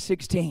 9 to Acts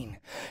 16.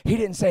 He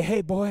didn't say,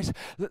 hey, boys,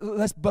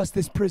 let's bust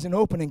this prison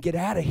open and get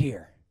out of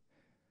here.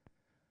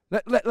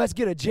 Let's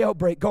get a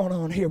jailbreak going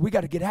on here. We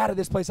got to get out of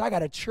this place. I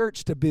got a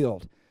church to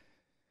build.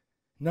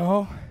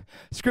 No.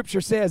 Scripture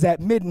says at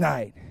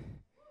midnight,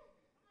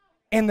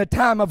 in the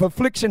time of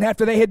affliction,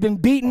 after they had been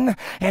beaten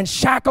and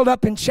shackled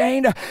up and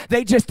chained,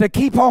 they just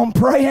keep on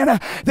praying.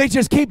 They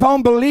just keep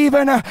on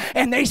believing,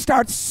 and they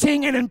start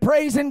singing and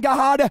praising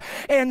God.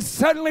 And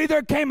suddenly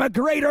there came a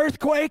great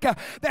earthquake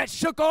that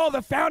shook all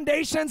the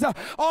foundations.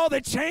 All the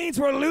chains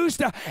were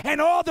loosed, and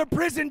all the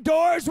prison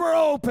doors were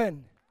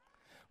open.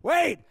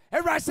 Wait,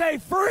 everybody say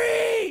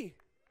free.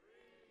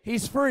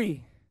 He's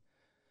free.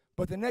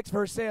 But the next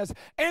verse says,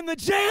 and the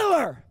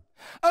jailer,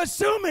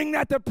 assuming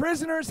that the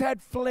prisoners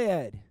had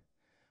fled.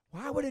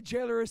 Why would a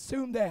jailer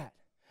assume that?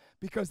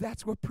 Because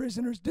that's what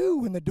prisoners do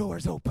when the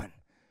doors open.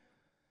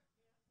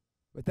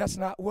 But that's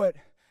not what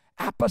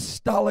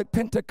apostolic,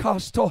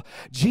 Pentecostal,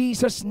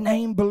 Jesus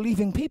name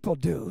believing people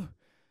do.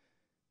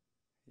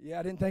 Yeah,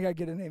 I didn't think I'd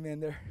get an amen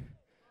there.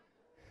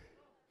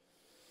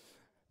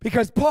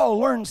 Because Paul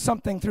learned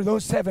something through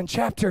those 7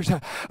 chapters.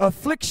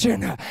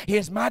 Affliction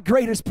is my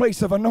greatest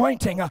place of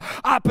anointing.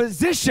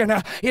 Opposition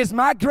is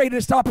my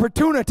greatest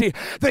opportunity.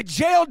 The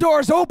jail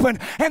doors open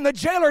and the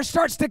jailer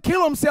starts to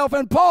kill himself,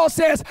 and Paul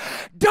says,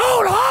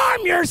 don't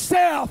harm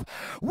yourself.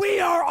 We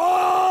are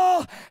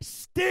all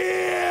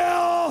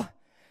still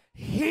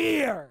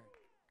here.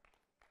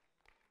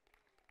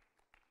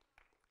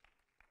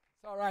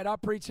 All right, I'll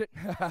preach it.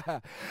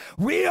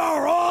 We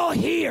are all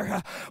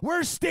here.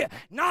 We're still,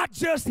 not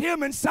just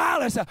him and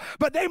Silas,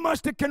 but they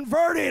must have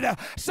converted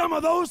some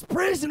of those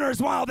prisoners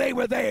while they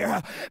were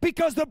there,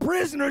 because the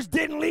prisoners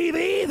didn't leave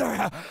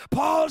either.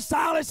 Paul,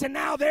 Silas, and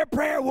now their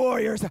prayer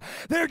warriors,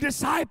 their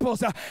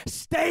disciples,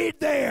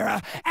 stayed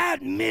there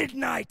at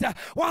midnight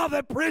while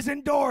the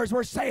prison doors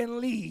were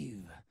saying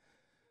leave.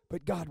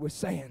 But God was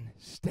saying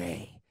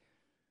stay.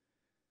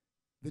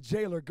 The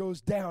jailer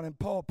goes down and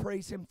Paul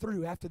prays him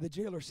through after the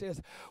jailer says,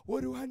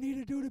 what do I need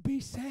to do to be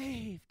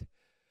saved?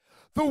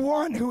 The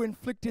one who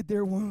inflicted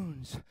their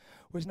wounds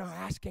was now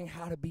asking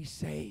how to be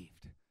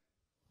saved.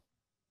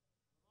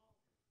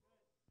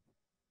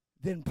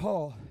 Then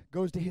Paul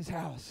goes to his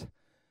house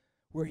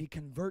where he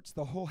converts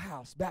the whole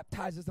house,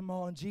 baptizes them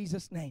all in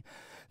Jesus' name.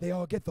 They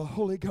all get the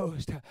Holy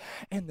Ghost.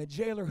 And the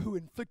jailer who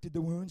inflicted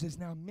the wounds is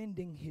now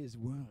mending his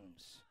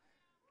wounds.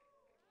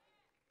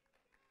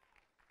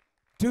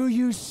 Do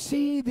you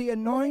see the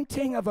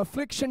anointing of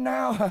affliction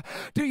now?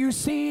 Do you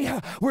see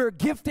where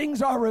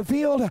giftings are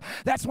revealed?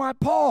 That's why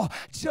Paul,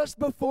 just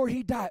before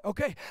he died,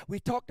 okay, we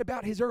talked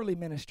about his early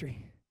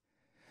ministry.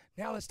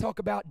 Now let's talk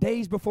about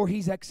days before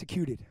he's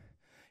executed.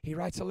 He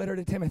writes a letter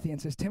to Timothy and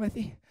says,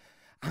 Timothy,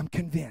 I'm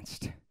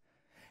convinced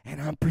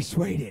and I'm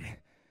persuaded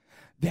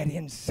that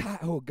inside,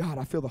 oh God,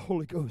 I feel the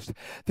Holy Ghost,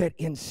 that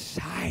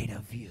inside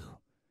of you.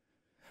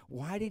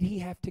 Why did he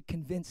have to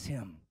convince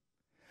him?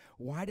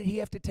 Why did he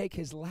have to take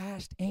his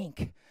last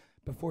ink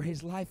before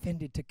his life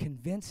ended to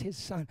convince his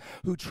son,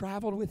 who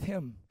traveled with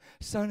him,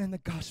 son in the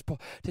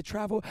gospel, to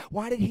travel?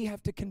 Why did he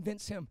have to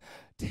convince him?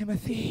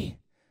 Timothy,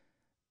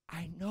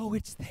 I know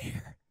it's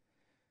there.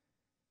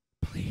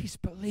 Please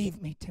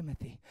believe me,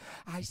 Timothy.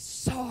 I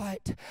saw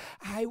it.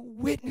 I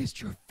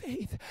witnessed your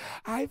faith.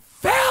 I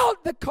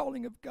felt the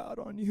calling of God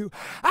on you.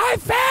 I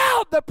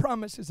felt the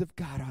promises of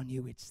God on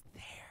you. It's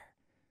there.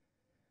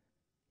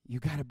 You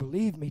got to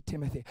believe me,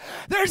 Timothy.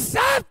 There's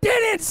something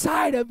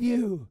inside of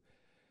you.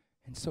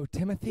 And so,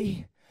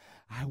 Timothy,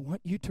 I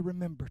want you to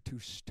remember to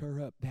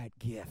stir up that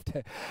gift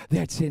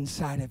that's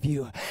inside of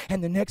you.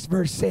 And the next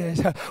verse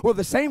says, well,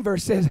 the same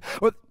verse says,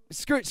 well,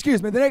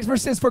 excuse me, the next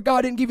verse says, for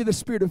God didn't give you the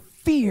spirit of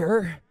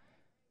fear.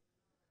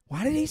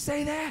 Why did he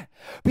say that?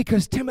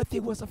 Because Timothy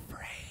was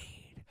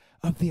afraid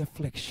of the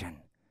affliction.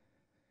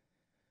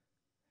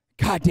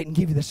 God didn't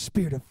give you the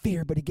spirit of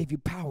fear, but he gave you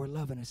power,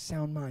 love, and a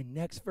sound mind.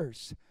 Next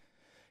verse.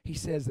 He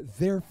says,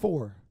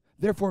 therefore.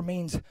 Therefore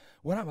means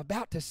what I'm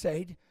about to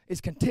say is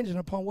contingent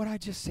upon what I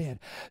just said.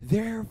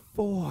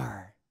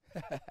 Therefore,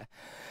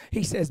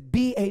 He says,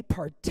 be a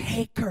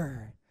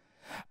partaker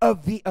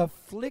of the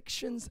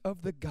afflictions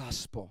of the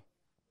gospel.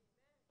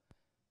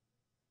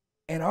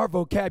 In our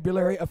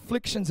vocabulary,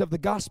 afflictions of the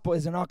gospel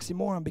is an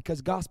oxymoron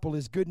because gospel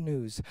is good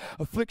news.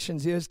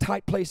 Afflictions is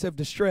tight place of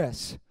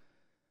distress.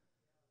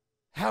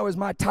 How is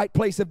my tight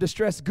place of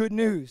distress good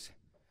news?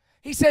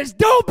 He says,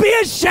 don't be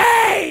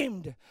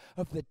ashamed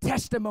of the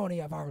testimony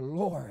of our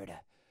Lord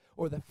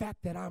or the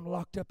fact that I'm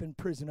locked up in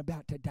prison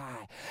about to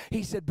die.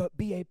 He said, but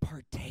be a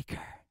partaker.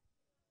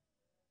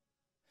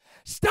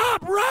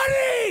 Stop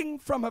running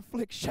from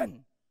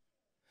affliction.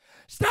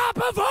 Stop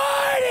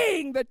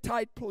avoiding the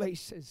tight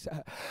places.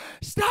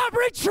 Stop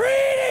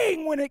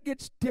retreating when it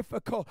gets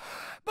difficult.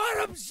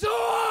 But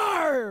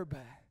absorb.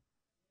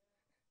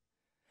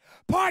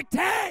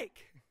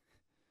 Partake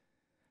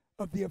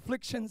of the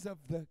afflictions of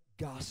the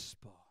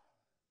gospel.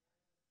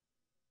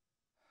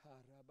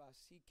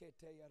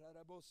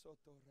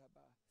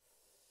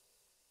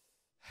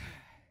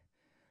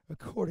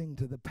 According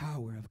to the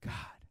power of God.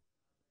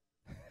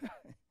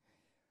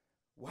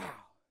 Wow.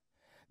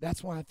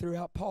 That's why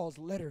throughout Paul's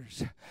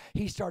letters,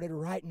 he started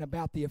writing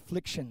about the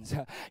afflictions.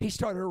 He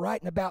started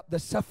writing about the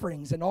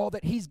sufferings and all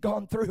that he's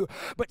gone through,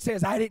 but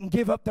says, I didn't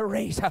give up the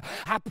race.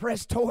 I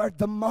pressed toward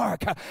the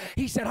mark.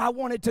 He said, I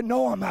wanted to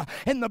know him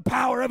in the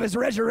power of his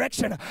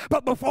resurrection,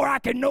 but before I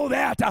could know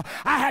that,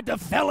 I had to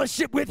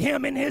fellowship with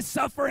him in his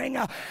suffering.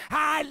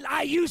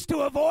 I used to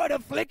avoid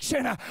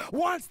affliction.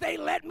 Once they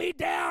let me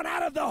down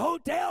out of the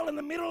hotel in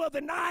the middle of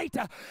the night,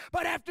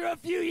 but after a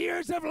few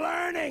years of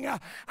learning,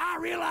 I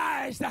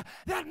realized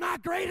that my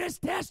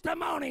greatest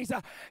testimonies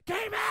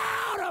came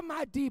out of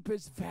my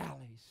deepest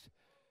valleys.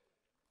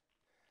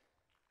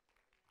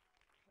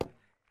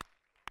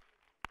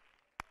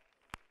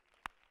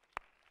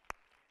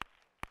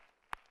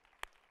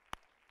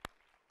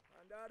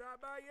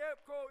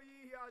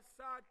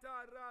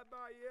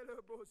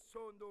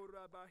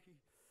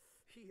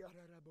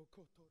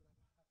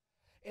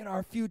 In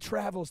our few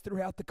travels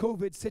throughout the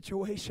COVID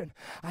situation,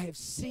 I have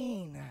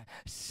seen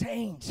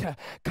saints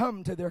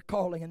come to their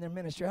calling and their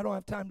ministry. I don't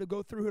have time to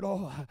go through it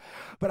all,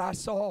 but I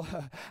saw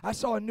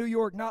in New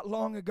York not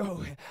long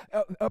ago,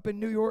 up in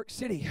New York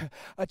City,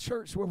 a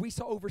church where we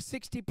saw over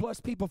 60 plus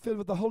people filled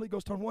with the Holy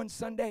Ghost on one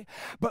Sunday.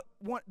 But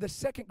the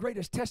second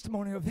greatest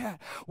testimony of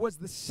that was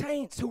the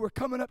saints who were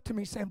coming up to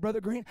me saying,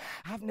 Brother Green,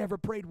 I've never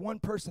prayed one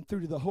person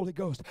through to the Holy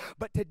Ghost,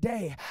 but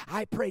today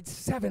I prayed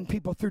 7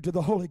 people through to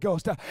the Holy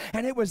Ghost,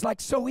 and it was like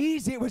so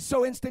easy. It was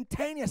so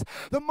instantaneous.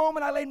 The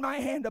moment I laid my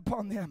hand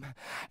upon them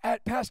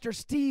at Pastor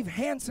Steve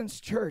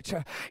Hansen's church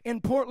in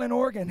Portland,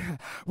 Oregon,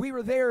 we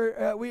were there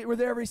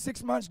every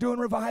 6 months doing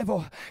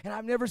revival, and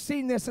I've never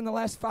seen this in the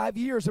last 5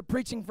 years of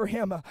preaching for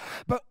him.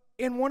 But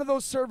in one of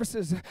those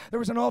services, there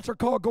was an altar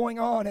call going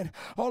on, and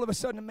all of a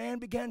sudden a man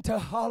began to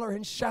holler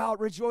and shout,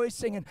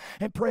 rejoicing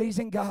and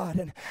praising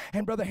God.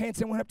 And Brother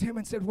Hansen went up to him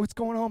and said, what's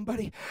going on,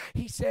 buddy?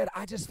 He said,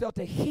 I just felt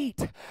a heat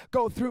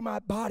go through my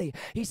body.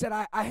 He said,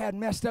 I had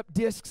messed up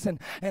discs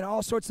and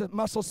all sorts of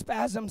muscle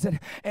spasms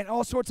and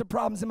all sorts of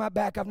problems in my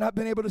back. I've not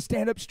been able to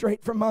stand up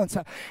straight for months.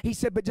 He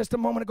said, but just a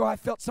moment ago, I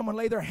felt someone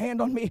lay their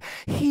hand on me.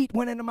 Heat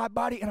went into my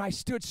body, and I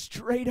stood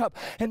straight up,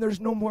 and there's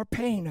no more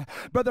pain.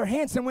 Brother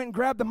Hansen went and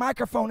grabbed the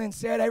microphone and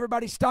said,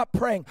 everybody stop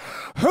praying.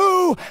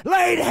 Who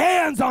laid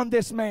hands on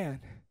this man?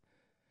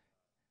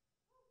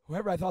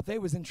 Whoever I thought they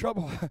was in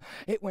trouble,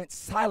 it went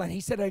silent.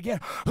 He said it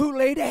again. Who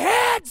laid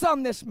hands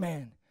on this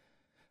man?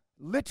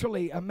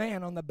 Literally a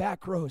man on the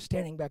back row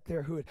standing back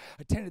there who had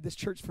attended this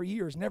church for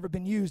years, never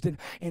been used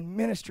in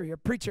ministry or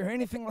preacher or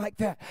anything like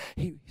that.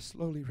 He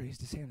slowly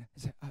raised his hand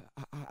and said,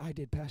 I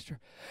did, Pastor.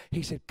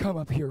 He said, come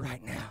up here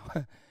right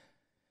now.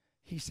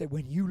 He said,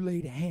 when you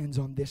laid hands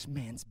on this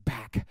man's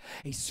back,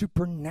 a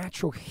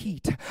supernatural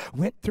heat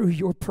went through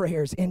your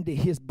prayers into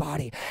his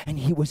body, and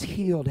he was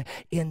healed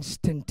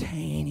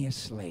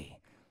instantaneously.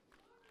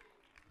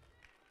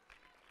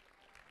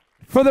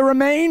 For the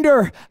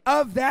remainder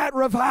of that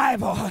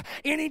revival,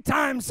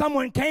 anytime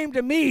someone came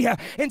to me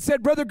and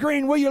said, Brother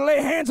Green, will you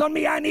lay hands on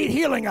me? I need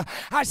healing.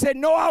 I said,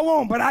 no, I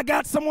won't, but I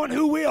got someone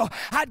who will.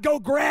 I'd go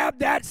grab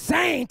that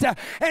saint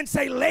and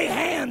say, lay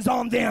hands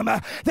on them.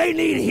 They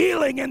need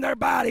healing in their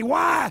body.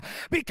 Why?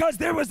 Because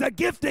there was a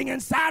gifting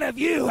inside of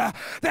you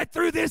that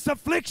through this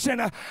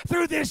affliction,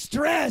 through this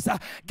stress,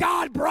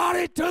 God brought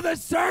it to the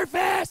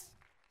surface.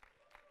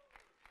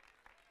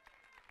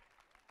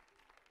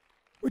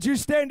 Would you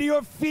stand to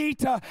your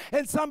feet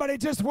and somebody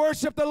just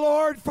worship the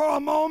Lord for a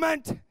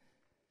moment?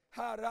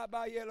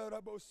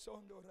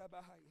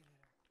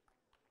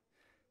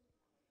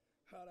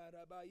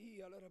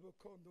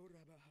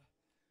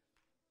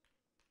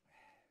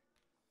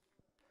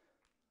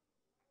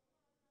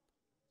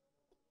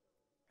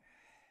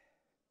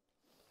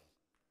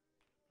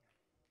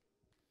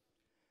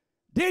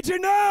 Did you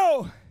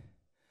know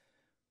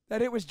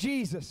that it was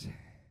Jesus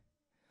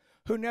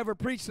who never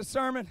preached a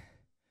sermon?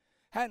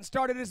 Hadn't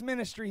started his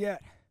ministry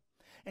yet.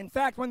 In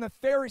fact, when the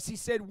Pharisees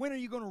said, when are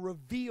you going to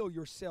reveal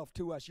yourself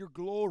to us, your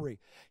glory?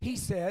 He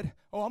said,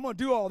 oh, I'm going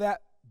to do all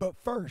that, but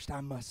first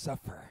I must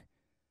suffer.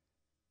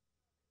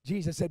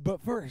 Jesus said,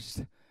 but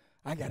first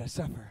I got to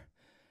suffer.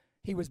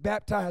 He was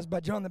baptized by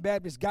John the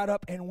Baptist, got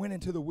up and went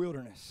into the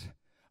wilderness,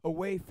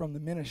 away from the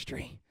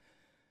ministry.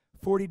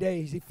 40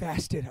 days he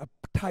fasted, a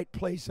tight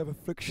place of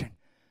affliction.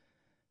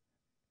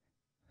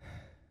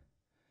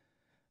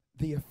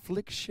 The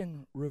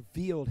affliction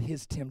revealed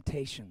his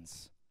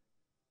temptations.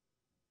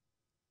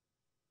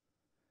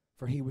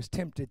 For he was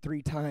tempted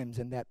 3 times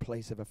in that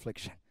place of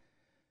affliction.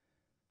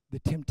 The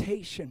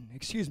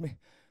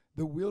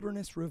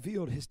wilderness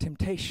revealed his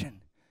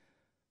temptation.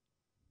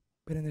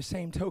 But in the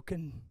same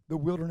token, the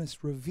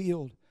wilderness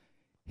revealed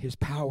his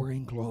power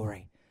and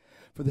glory.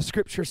 For the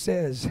scripture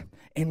says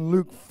in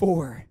Luke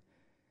 4,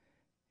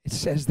 it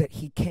says that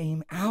he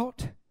came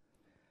out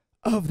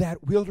of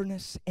that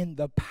wilderness in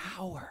the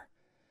power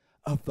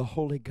of the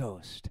Holy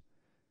Ghost.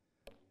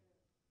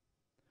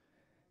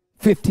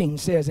 15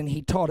 says, and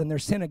he taught in their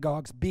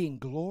synagogues, being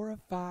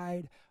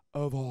glorified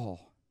of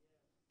all.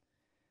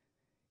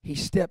 He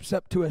steps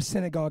up to a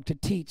synagogue to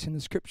teach, and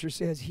the scripture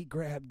says he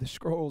grabbed the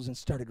scrolls and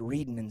started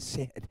reading and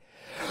said,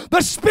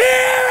 the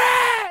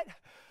Spirit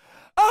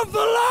of the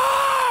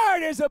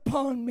Lord is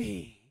upon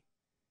me.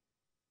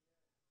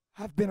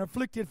 I've been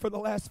afflicted for the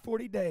last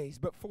 40 days,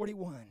 but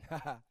 41.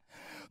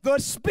 The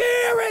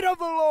Spirit of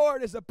the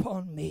Lord is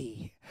upon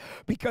me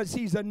because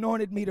he's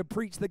anointed me to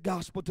preach the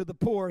gospel to the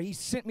poor. He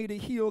sent me to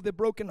heal the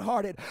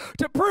brokenhearted,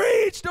 to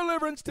preach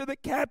deliverance to the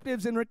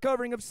captives and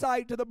recovering of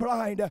sight to the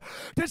blind,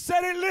 to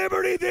set at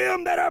liberty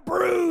them that are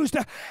bruised,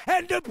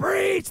 and to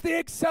preach the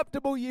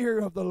acceptable year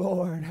of the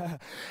Lord.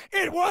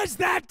 It was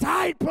that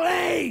tight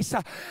place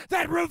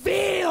that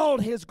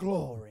revealed his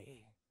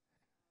glory.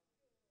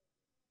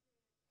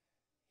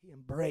 He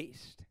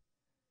embraced.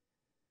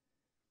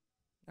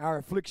 Our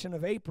affliction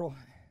of April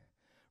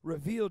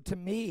revealed to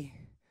me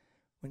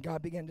when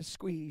God began to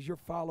squeeze, you're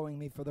following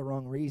me for the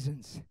wrong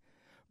reasons.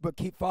 But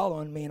keep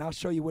following me and I'll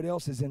show you what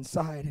else is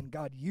inside. And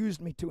God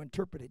used me to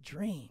interpret a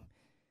dream.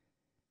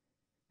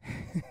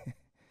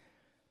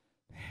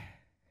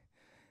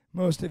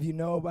 Most of you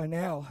know by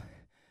now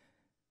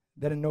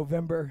that in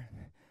November,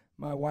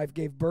 my wife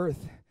gave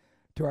birth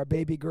to our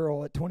baby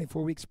girl at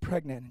 24 weeks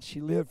pregnant. And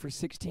she lived for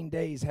 16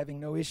 days having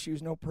no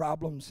issues, no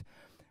problems.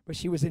 But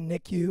she was in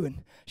NICU,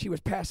 and she was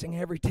passing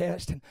every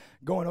test and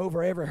going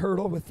over every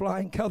hurdle with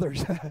flying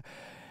colors.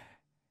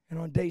 And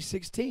on day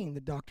 16, the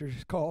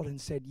doctors called and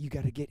said, you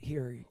got to get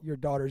here. Your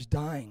daughter's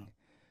dying.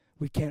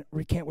 We can't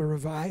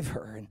revive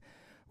her. And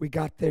we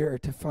got there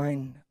to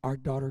find our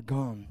daughter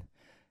gone.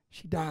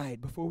 She died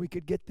before we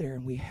could get there,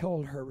 and we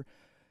held her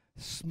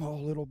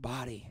small little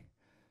body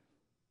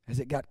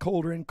as it got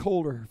colder and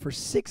colder for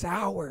 6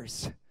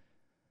 hours.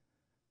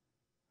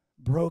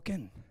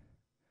 Broken.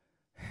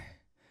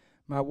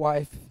 My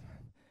wife,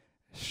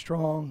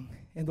 strong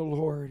in the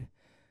Lord,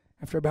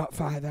 after about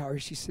 5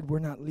 hours, she said, we're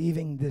not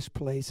leaving this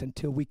place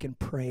until we can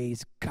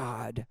praise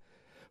God,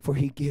 for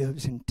he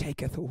gives and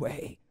taketh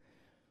away.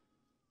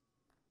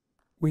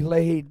 We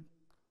laid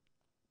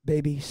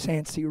baby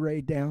Sancy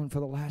Ray down for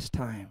the last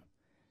time.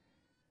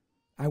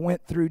 I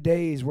went through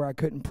days where I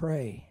couldn't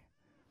pray.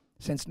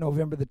 Since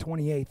November the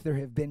 28th, there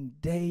have been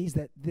days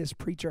that this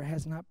preacher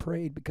has not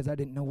prayed because I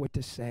didn't know what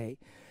to say.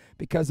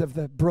 Because of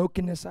the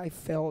brokenness I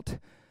felt,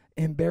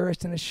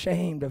 embarrassed and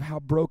ashamed of how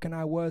broken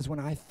I was when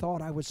I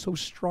thought I was so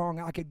strong.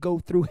 I could go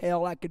through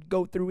hell. I could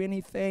go through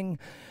anything.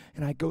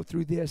 And I go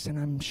through this and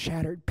I'm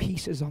shattered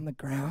pieces on the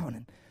ground.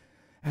 And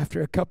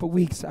after a couple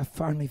weeks, I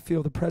finally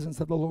feel the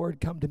presence of the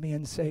Lord come to me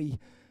and say,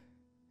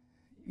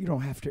 you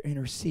don't have to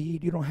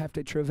intercede. You don't have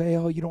to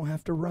travail. You don't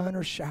have to run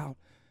or shout.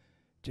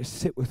 Just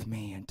sit with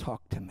me and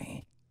talk to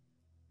me.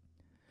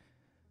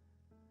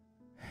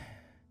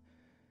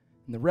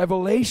 And the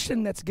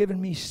revelation that's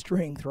given me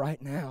strength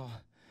right now,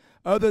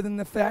 other than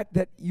the fact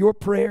that your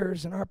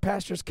prayers and our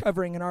pastor's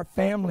covering and our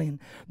family and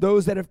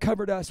those that have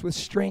covered us with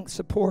strength,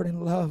 support,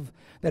 and love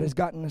that has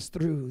gotten us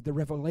through, the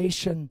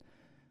revelation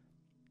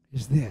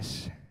is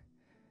this.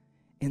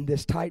 In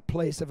this tight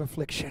place of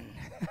affliction,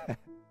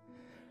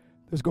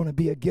 there's going to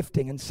be a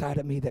gifting inside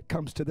of me that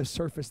comes to the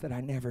surface that I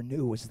never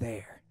knew was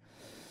there.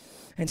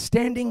 And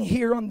standing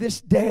here on this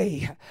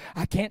day,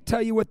 I can't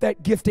tell you what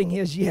that gifting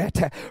is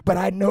yet, but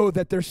I know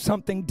that there's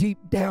something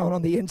deep down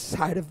on the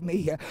inside of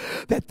me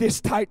that this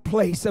tight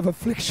place of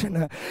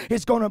affliction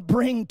is going to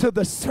bring to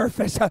the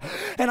surface.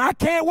 And I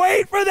can't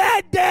wait for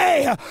that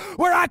day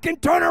where I can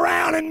turn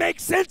around and make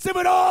sense of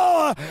it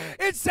all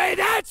and say,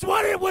 that's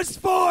what it was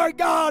for,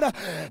 God.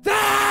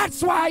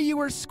 That's why you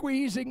were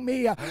squeezing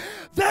me.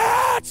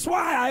 That's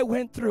why I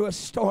went through a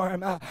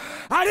storm.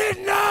 I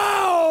didn't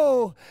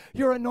know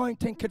your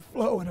anointing could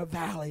flow in a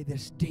valley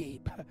this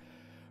deep.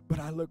 But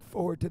I look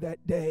forward to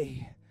that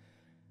day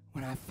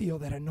when I feel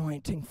that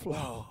anointing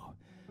flow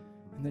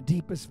in the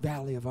deepest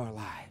valley of our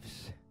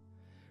lives.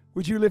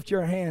 Would you lift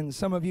your hands?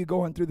 Some of you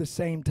going through the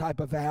same type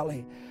of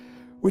valley.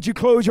 Would you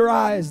close your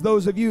eyes?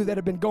 Those of you that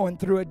have been going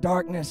through a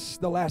darkness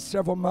the last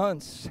several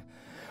months.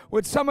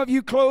 Would some of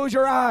you close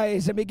your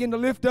eyes and begin to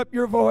lift up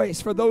your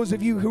voice for those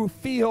of you who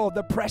feel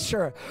the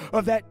pressure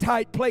of that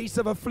tight place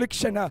of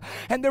affliction?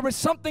 And there was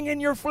something in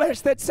your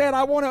flesh that said,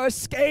 I want to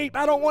escape.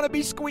 I don't want to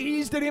be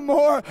squeezed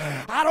anymore.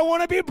 I don't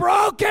want to be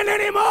broken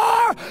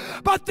anymore.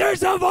 But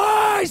there's a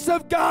voice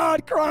of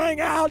God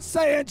crying out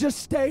saying, just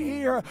stay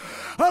here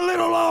a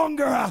little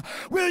longer.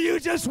 Will you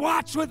just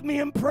watch with me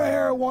in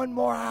prayer one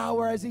more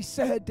hour, as he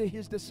said to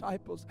his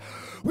disciples?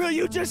 Will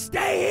you just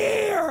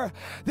stay here?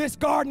 This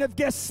Garden of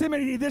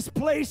Gethsemane, this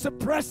place of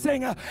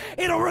pressing,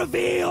 it'll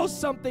reveal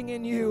something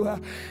in you.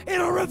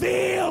 It'll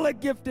reveal a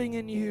gifting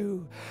in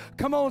you.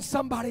 Come on,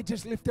 somebody,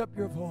 just lift up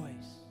your voice.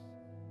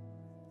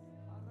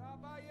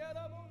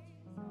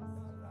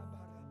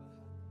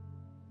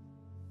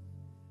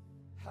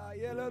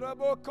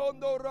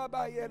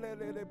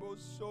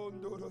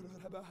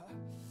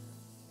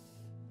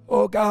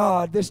 Oh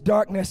God, this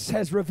darkness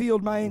has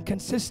revealed my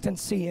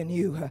inconsistency in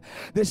you.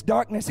 This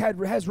darkness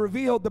has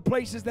revealed the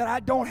places that I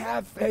don't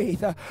have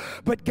faith.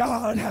 But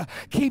God,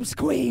 keep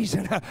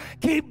squeezing,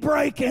 keep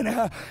breaking.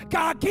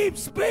 God, keep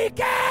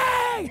speaking.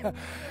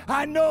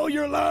 I know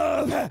your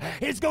love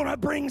is going to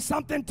bring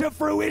something to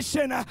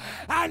fruition.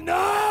 I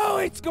know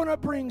it's going to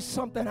bring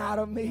something out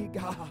of me,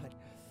 God.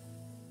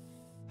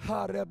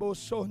 I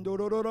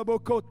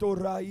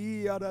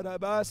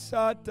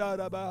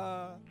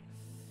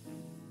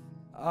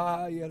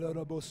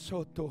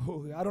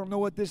don't know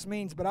what this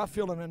means, but I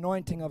feel an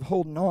anointing of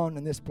holding on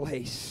in this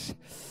place.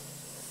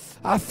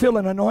 I feel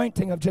an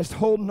anointing of just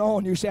holding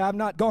on. You say, I've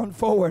not gone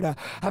forward.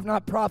 I've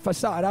not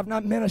prophesied. I've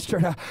not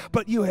ministered.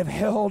 But you have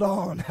held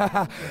on.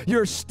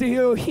 You're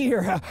still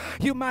here.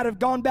 You might have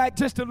gone back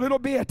just a little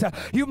bit.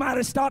 You might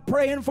have stopped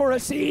praying for a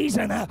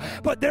season.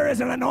 But there is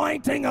an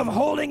anointing of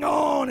holding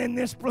on in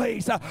this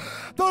place. The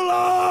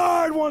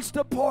Lord wants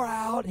to pour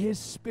out His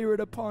Spirit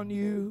upon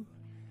you.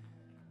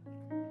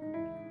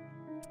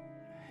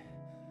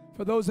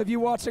 For those of you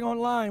watching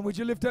online, would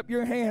you lift up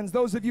your hands?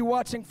 Those of you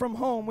watching from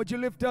home, would you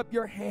lift up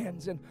your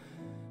hands and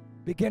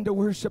begin to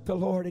worship the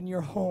Lord in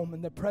your home,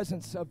 in the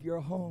presence of your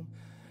home?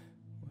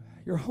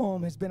 Your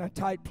home has been a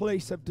tight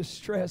place of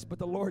distress, but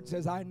the Lord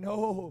says, I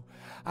know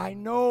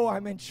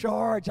I'm in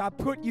charge. I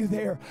put you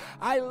there.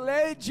 I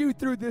led you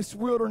through this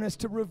wilderness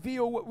to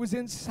reveal what was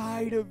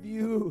inside of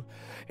you.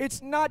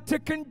 It's not to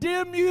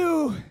condemn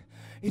you.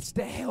 It's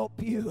to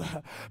help you,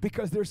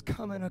 because there's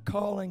coming a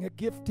calling, a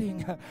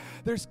gifting.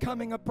 There's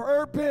coming a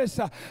purpose.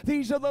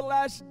 These are the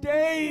last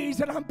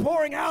days, and I'm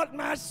pouring out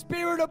my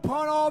Spirit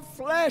upon all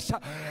flesh.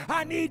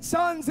 I need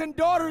sons and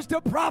daughters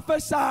to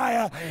prophesy,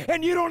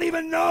 and you don't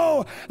even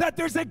know that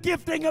there's a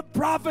gifting of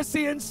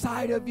prophecy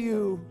inside of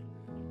you.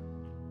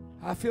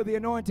 I feel the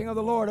anointing of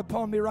the Lord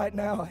upon me right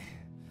now.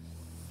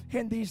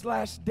 In these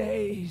last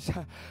days,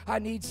 I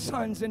need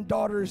sons and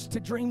daughters to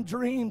dream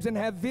dreams and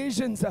have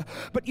visions,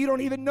 but you don't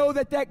even know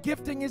that that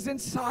gifting is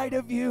inside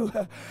of you.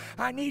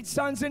 I need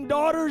sons and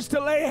daughters to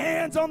lay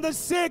hands on the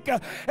sick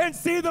and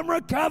see them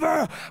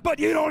recover, but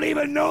you don't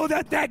even know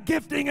that that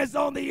gifting is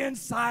on the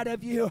inside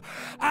of you.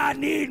 I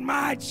need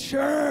my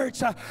church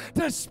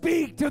to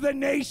speak to the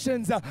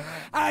nations.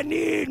 I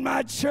need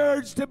my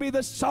church to be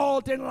the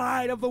salt and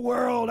light of the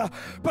world,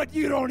 but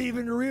you don't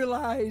even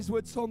realize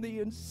what's on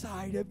the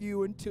inside of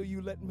you until you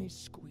let me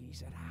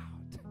squeeze it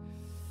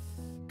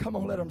out. Come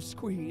on, let Him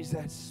squeeze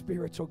that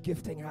spiritual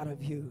gifting out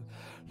of you.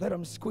 Let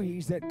Him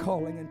squeeze that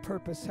calling and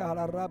purpose out.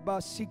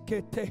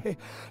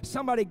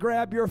 Somebody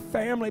grab your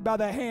family by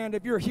the hand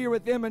if you're here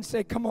with them and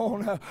say, come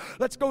on,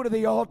 let's go to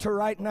the altar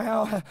right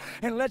now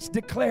and let's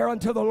declare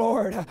unto the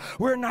Lord,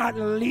 we're not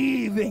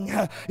leaving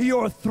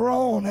your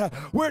throne.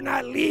 We're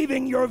not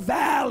leaving your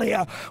valley.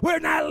 We're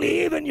not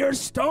leaving your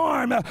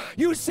storm.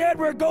 You said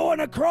we're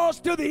going across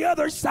to the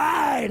other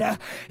side.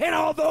 And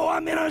although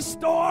I'm in a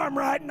storm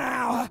right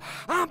now,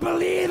 I'm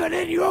believing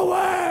in your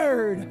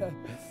word.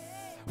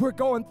 We're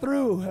going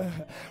through.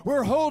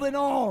 We're holding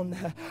on.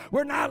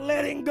 We're not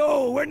letting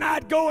go. We're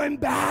not going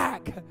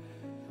back.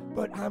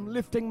 But I'm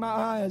lifting my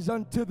eyes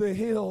unto the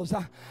hills.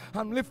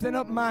 I'm lifting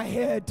up my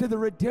head to the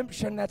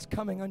redemption that's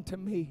coming unto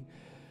me.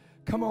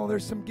 Come on,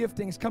 there's some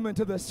giftings coming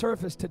to the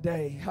surface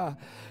today.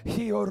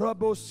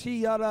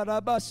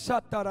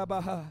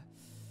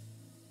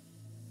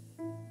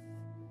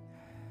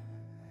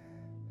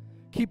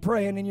 Keep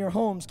praying in your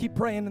homes. Keep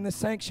praying in the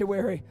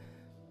sanctuary.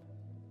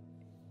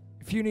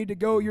 If you need to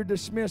go, you're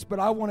dismissed, but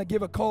I want to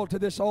give a call to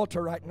this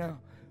altar right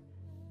now.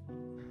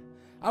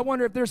 I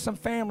wonder if there's some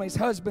families,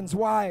 husbands,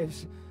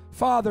 wives,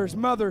 fathers,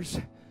 mothers.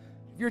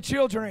 If your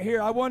children are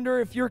here, I wonder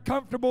if you're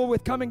comfortable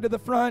with coming to the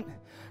front.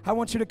 I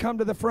want you to come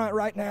to the front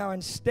right now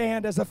and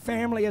stand as a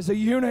family, as a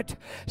unit,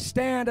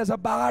 stand as a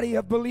body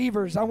of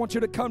believers. I want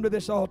you to come to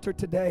this altar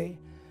today,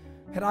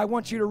 and I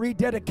want you to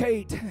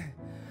rededicate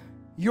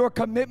your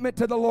commitment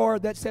to the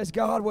Lord that says,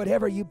 God,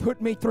 whatever you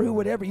put me through,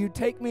 whatever you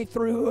take me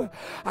through,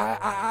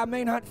 I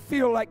may not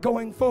feel like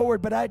going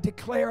forward, but I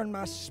declare in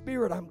my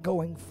spirit I'm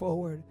going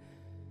forward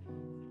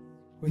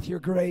with your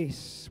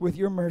grace, with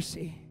your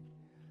mercy.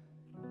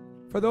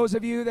 For those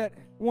of you that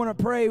want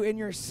to pray in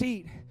your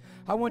seat,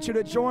 I want you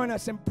to join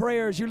us in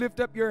prayers. You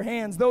lift up your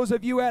hands. Those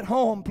of you at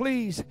home,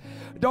 please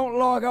don't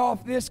log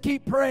off this.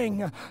 Keep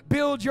praying.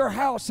 Build your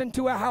house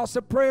into a house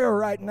of prayer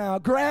right now.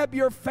 Grab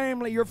your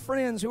family, your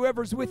friends,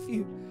 whoever's with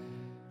you.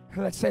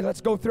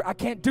 Let's go through. I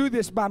can't do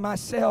this by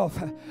myself.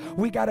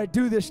 We got to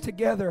do this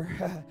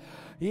together.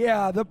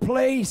 Yeah, the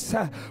place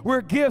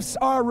where gifts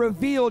are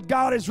revealed.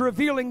 God is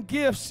revealing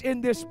gifts in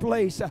this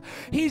place.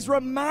 He's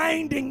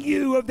reminding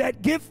you of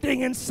that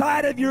gifting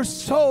inside of your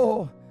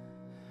soul.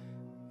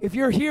 If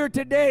you're here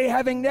today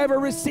having never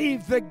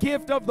received the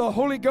gift of the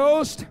Holy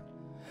Ghost,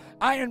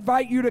 I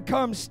invite you to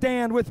come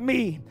stand with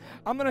me.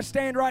 I'm going to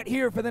stand right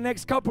here for the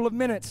next couple of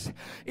minutes.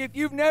 If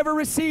you've never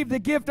received the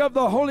gift of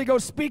the Holy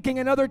Ghost speaking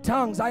in other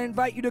tongues, I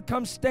invite you to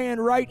come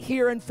stand right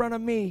here in front of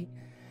me.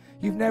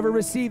 You've never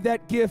received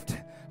that gift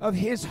of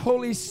His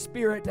Holy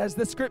Spirit, as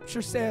the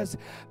Scripture says,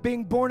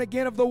 being born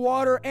again of the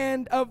water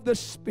and of the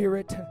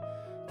Spirit.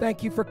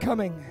 Thank you for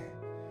coming.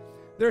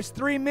 There's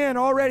 3 men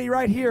already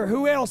right here.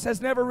 Who else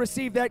has never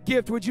received that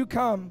gift? Would you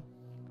come?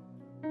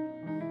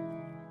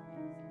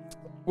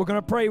 We're going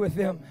to pray with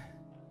them.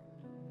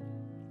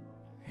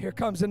 Here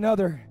comes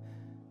another.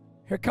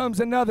 Here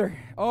comes another.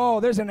 Oh,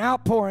 there's an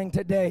outpouring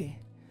today.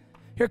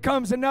 Here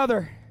comes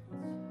another.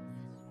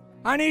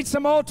 I need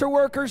some altar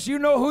workers. You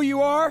know who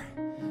you are.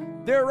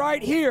 They're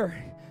right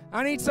here.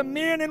 I need some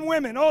men and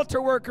women,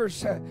 altar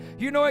workers.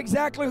 You know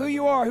exactly who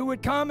you are, who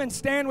would come and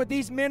stand with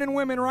these men and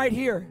women right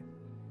here.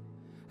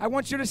 I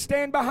want you to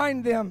stand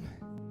behind them.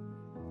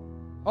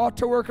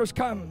 Altar workers,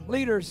 come.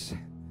 Leaders.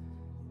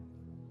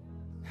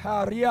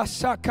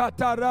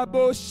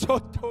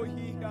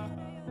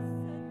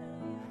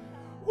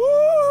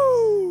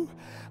 Woo!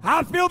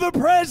 I feel the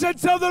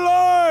presence of the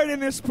Lord in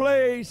this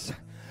place.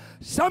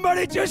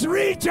 Somebody just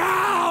reach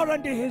out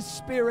unto His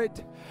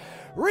Spirit.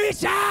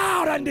 Reach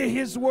out unto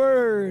His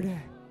Word.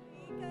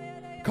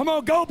 Come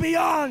on, go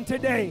beyond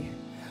today.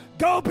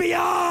 Go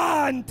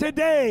beyond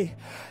today.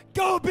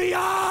 Go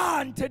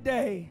beyond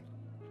today.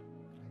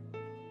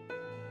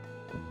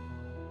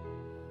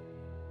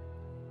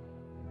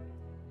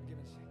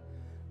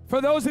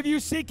 For those of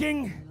you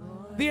seeking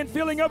the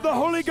infilling of the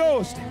Holy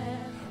Ghost,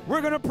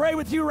 we're going to pray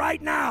with you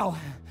right now.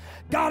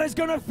 God is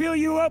going to fill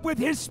you up with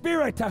His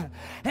Spirit,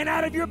 and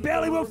out of your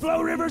belly will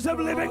flow rivers of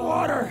living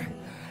water.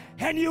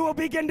 And you will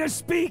begin to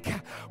speak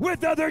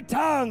with other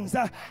tongues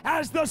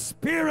as the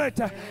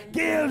Spirit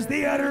gives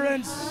the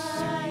utterance.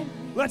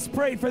 Let's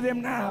pray for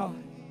them now.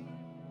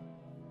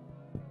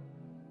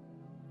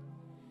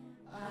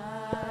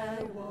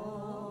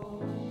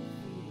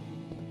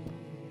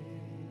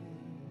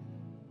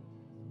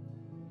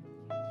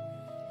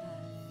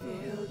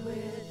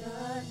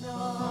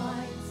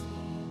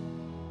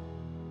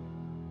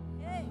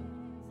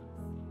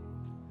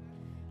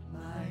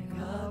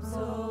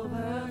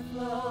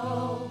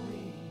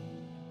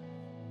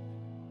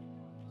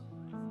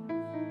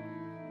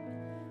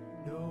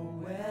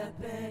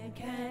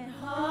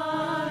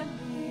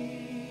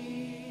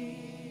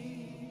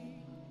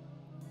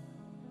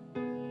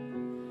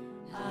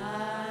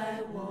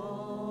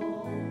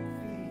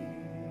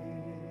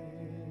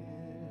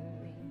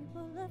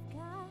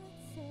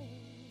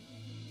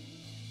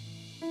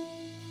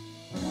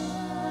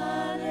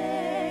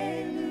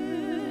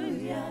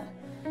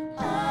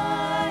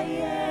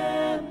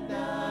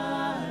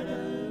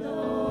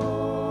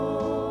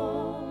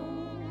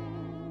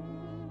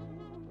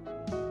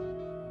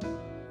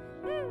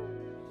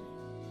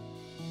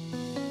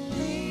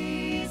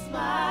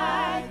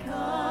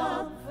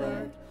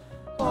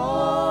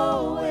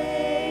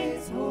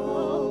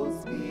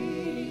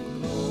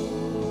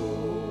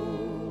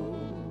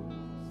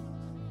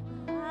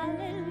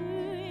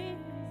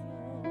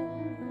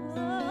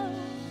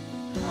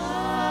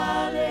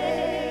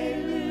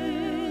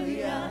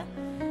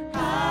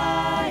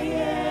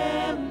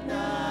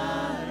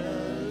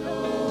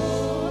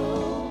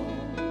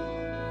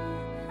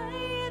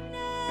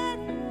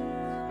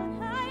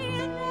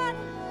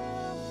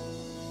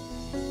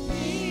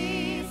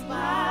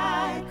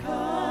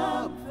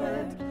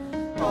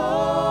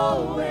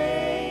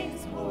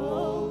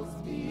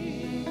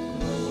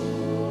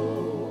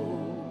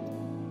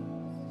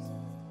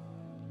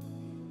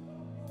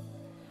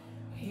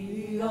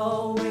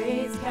 Glory.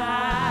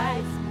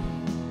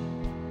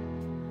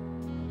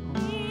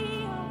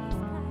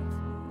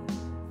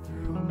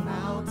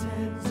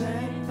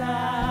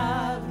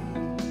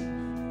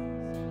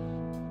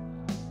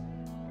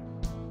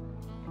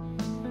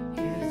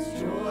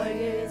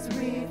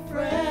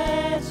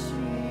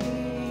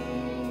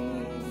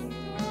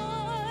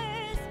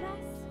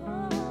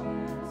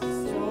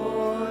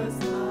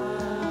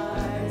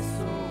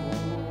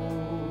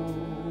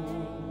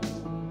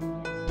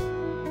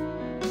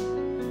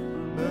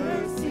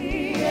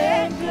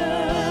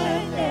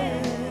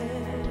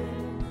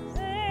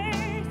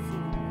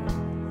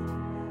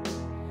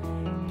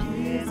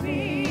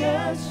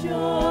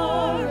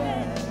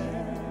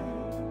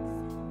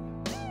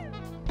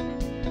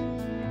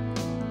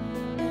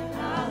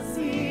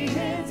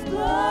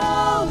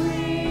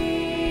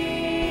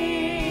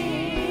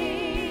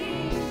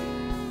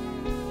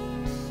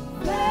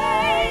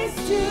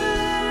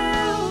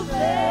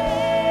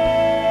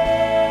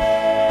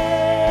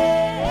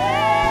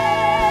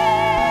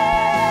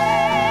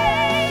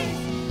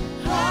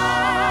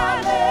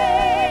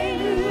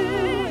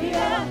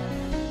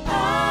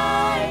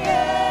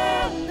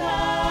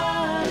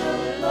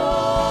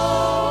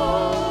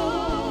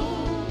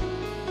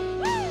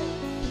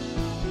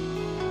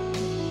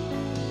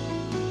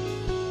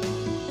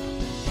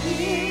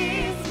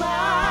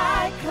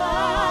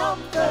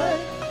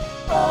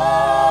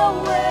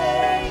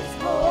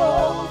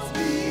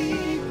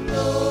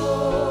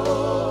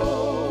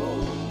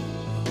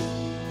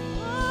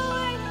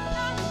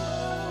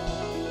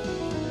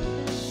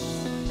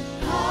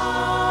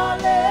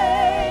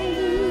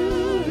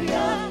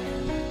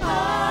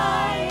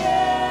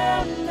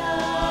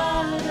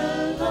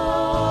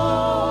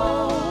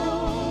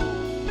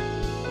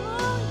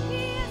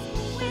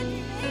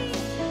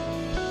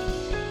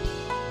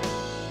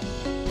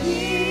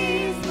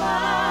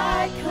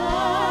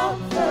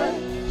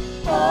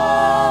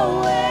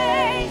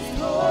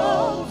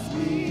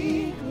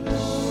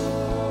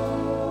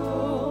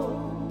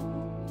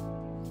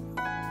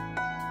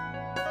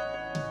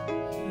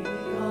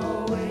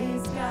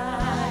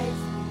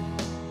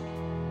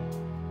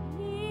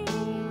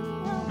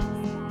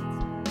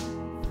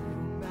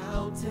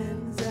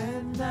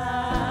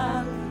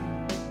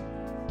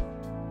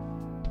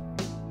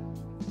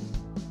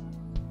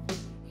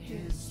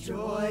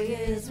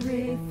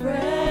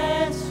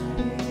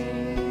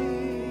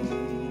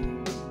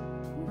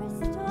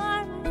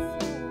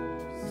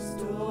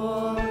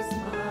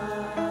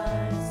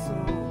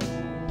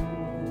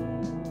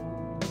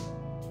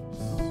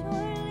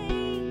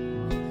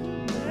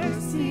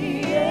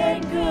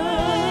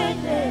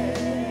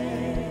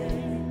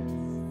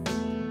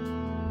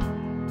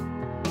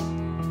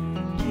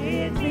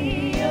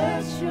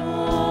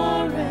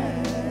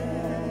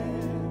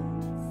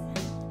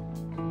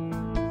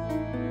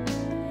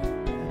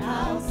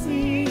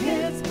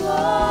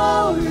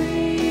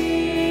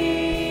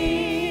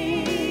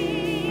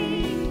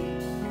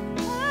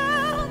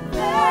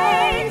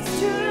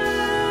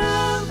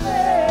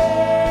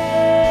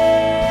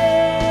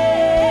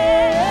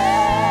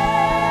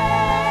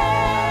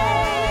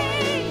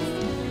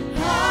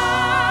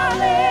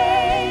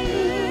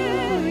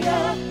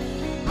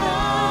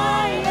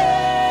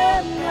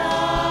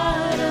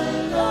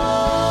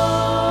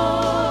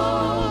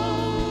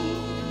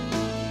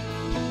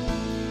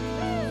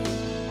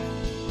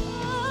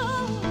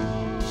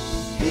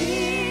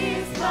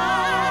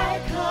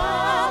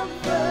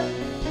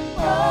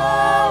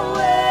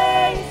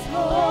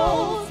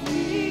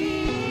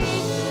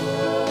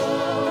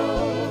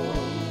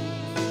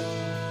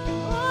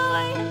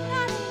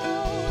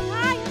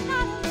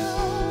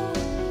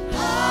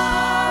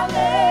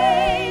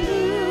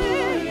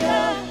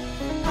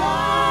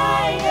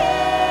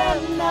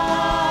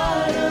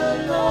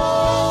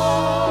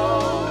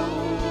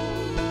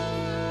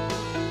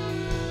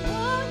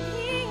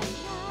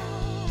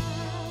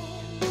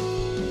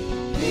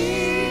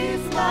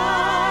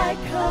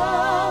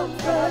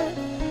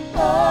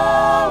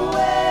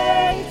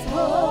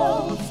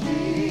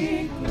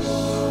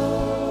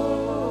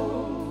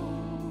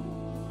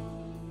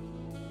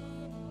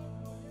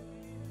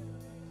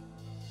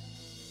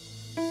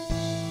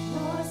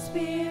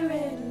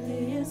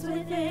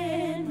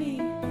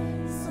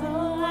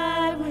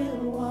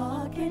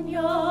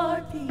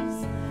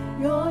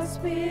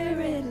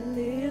 Spirit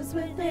lives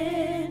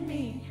within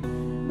me.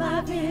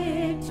 My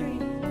victory,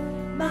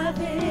 my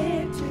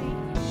victory.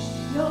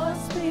 Your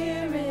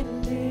Spirit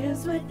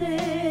lives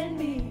within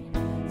me.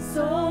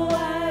 So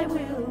I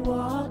will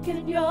walk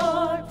in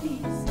your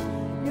peace.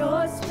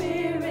 Your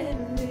Spirit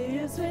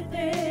lives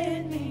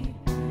within me.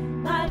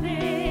 My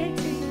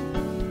victory,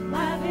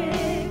 my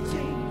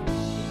victory.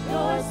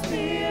 Your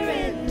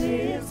Spirit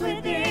lives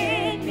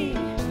within me.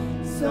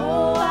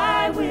 So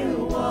I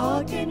will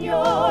walk in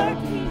your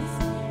peace.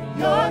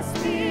 Your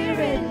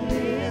Spirit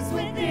lives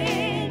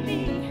within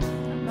me.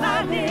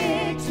 My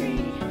victory,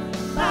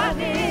 my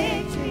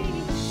victory.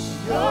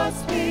 Your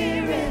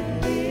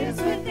Spirit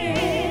lives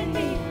within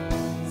me.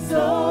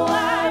 So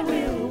I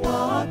will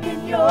walk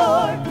in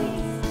your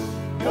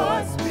peace.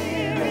 Your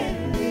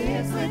Spirit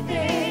lives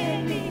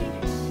within me.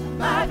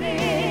 My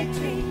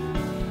victory,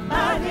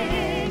 my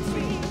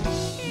victory.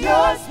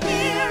 Your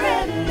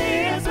Spirit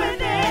lives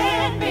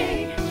within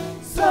me.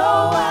 So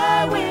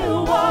I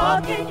will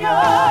walk in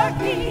your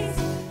peace.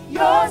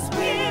 Your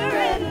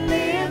Spirit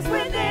lives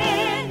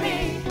within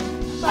me.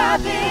 My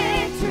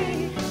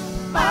victory,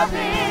 my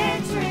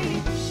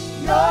victory.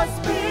 Your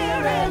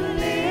Spirit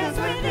lives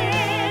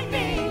within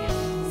me.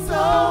 So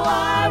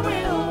I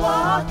will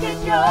walk in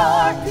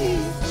your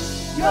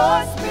peace.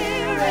 Your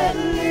Spirit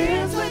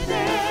lives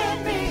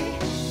within me.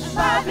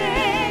 My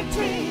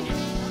victory,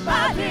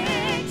 my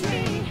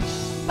victory,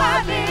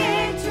 my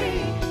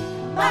victory,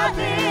 my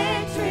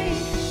victory,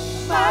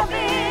 my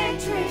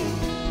victory,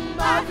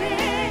 my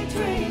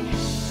victory,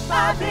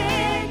 my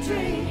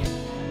victory,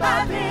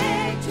 my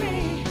victory.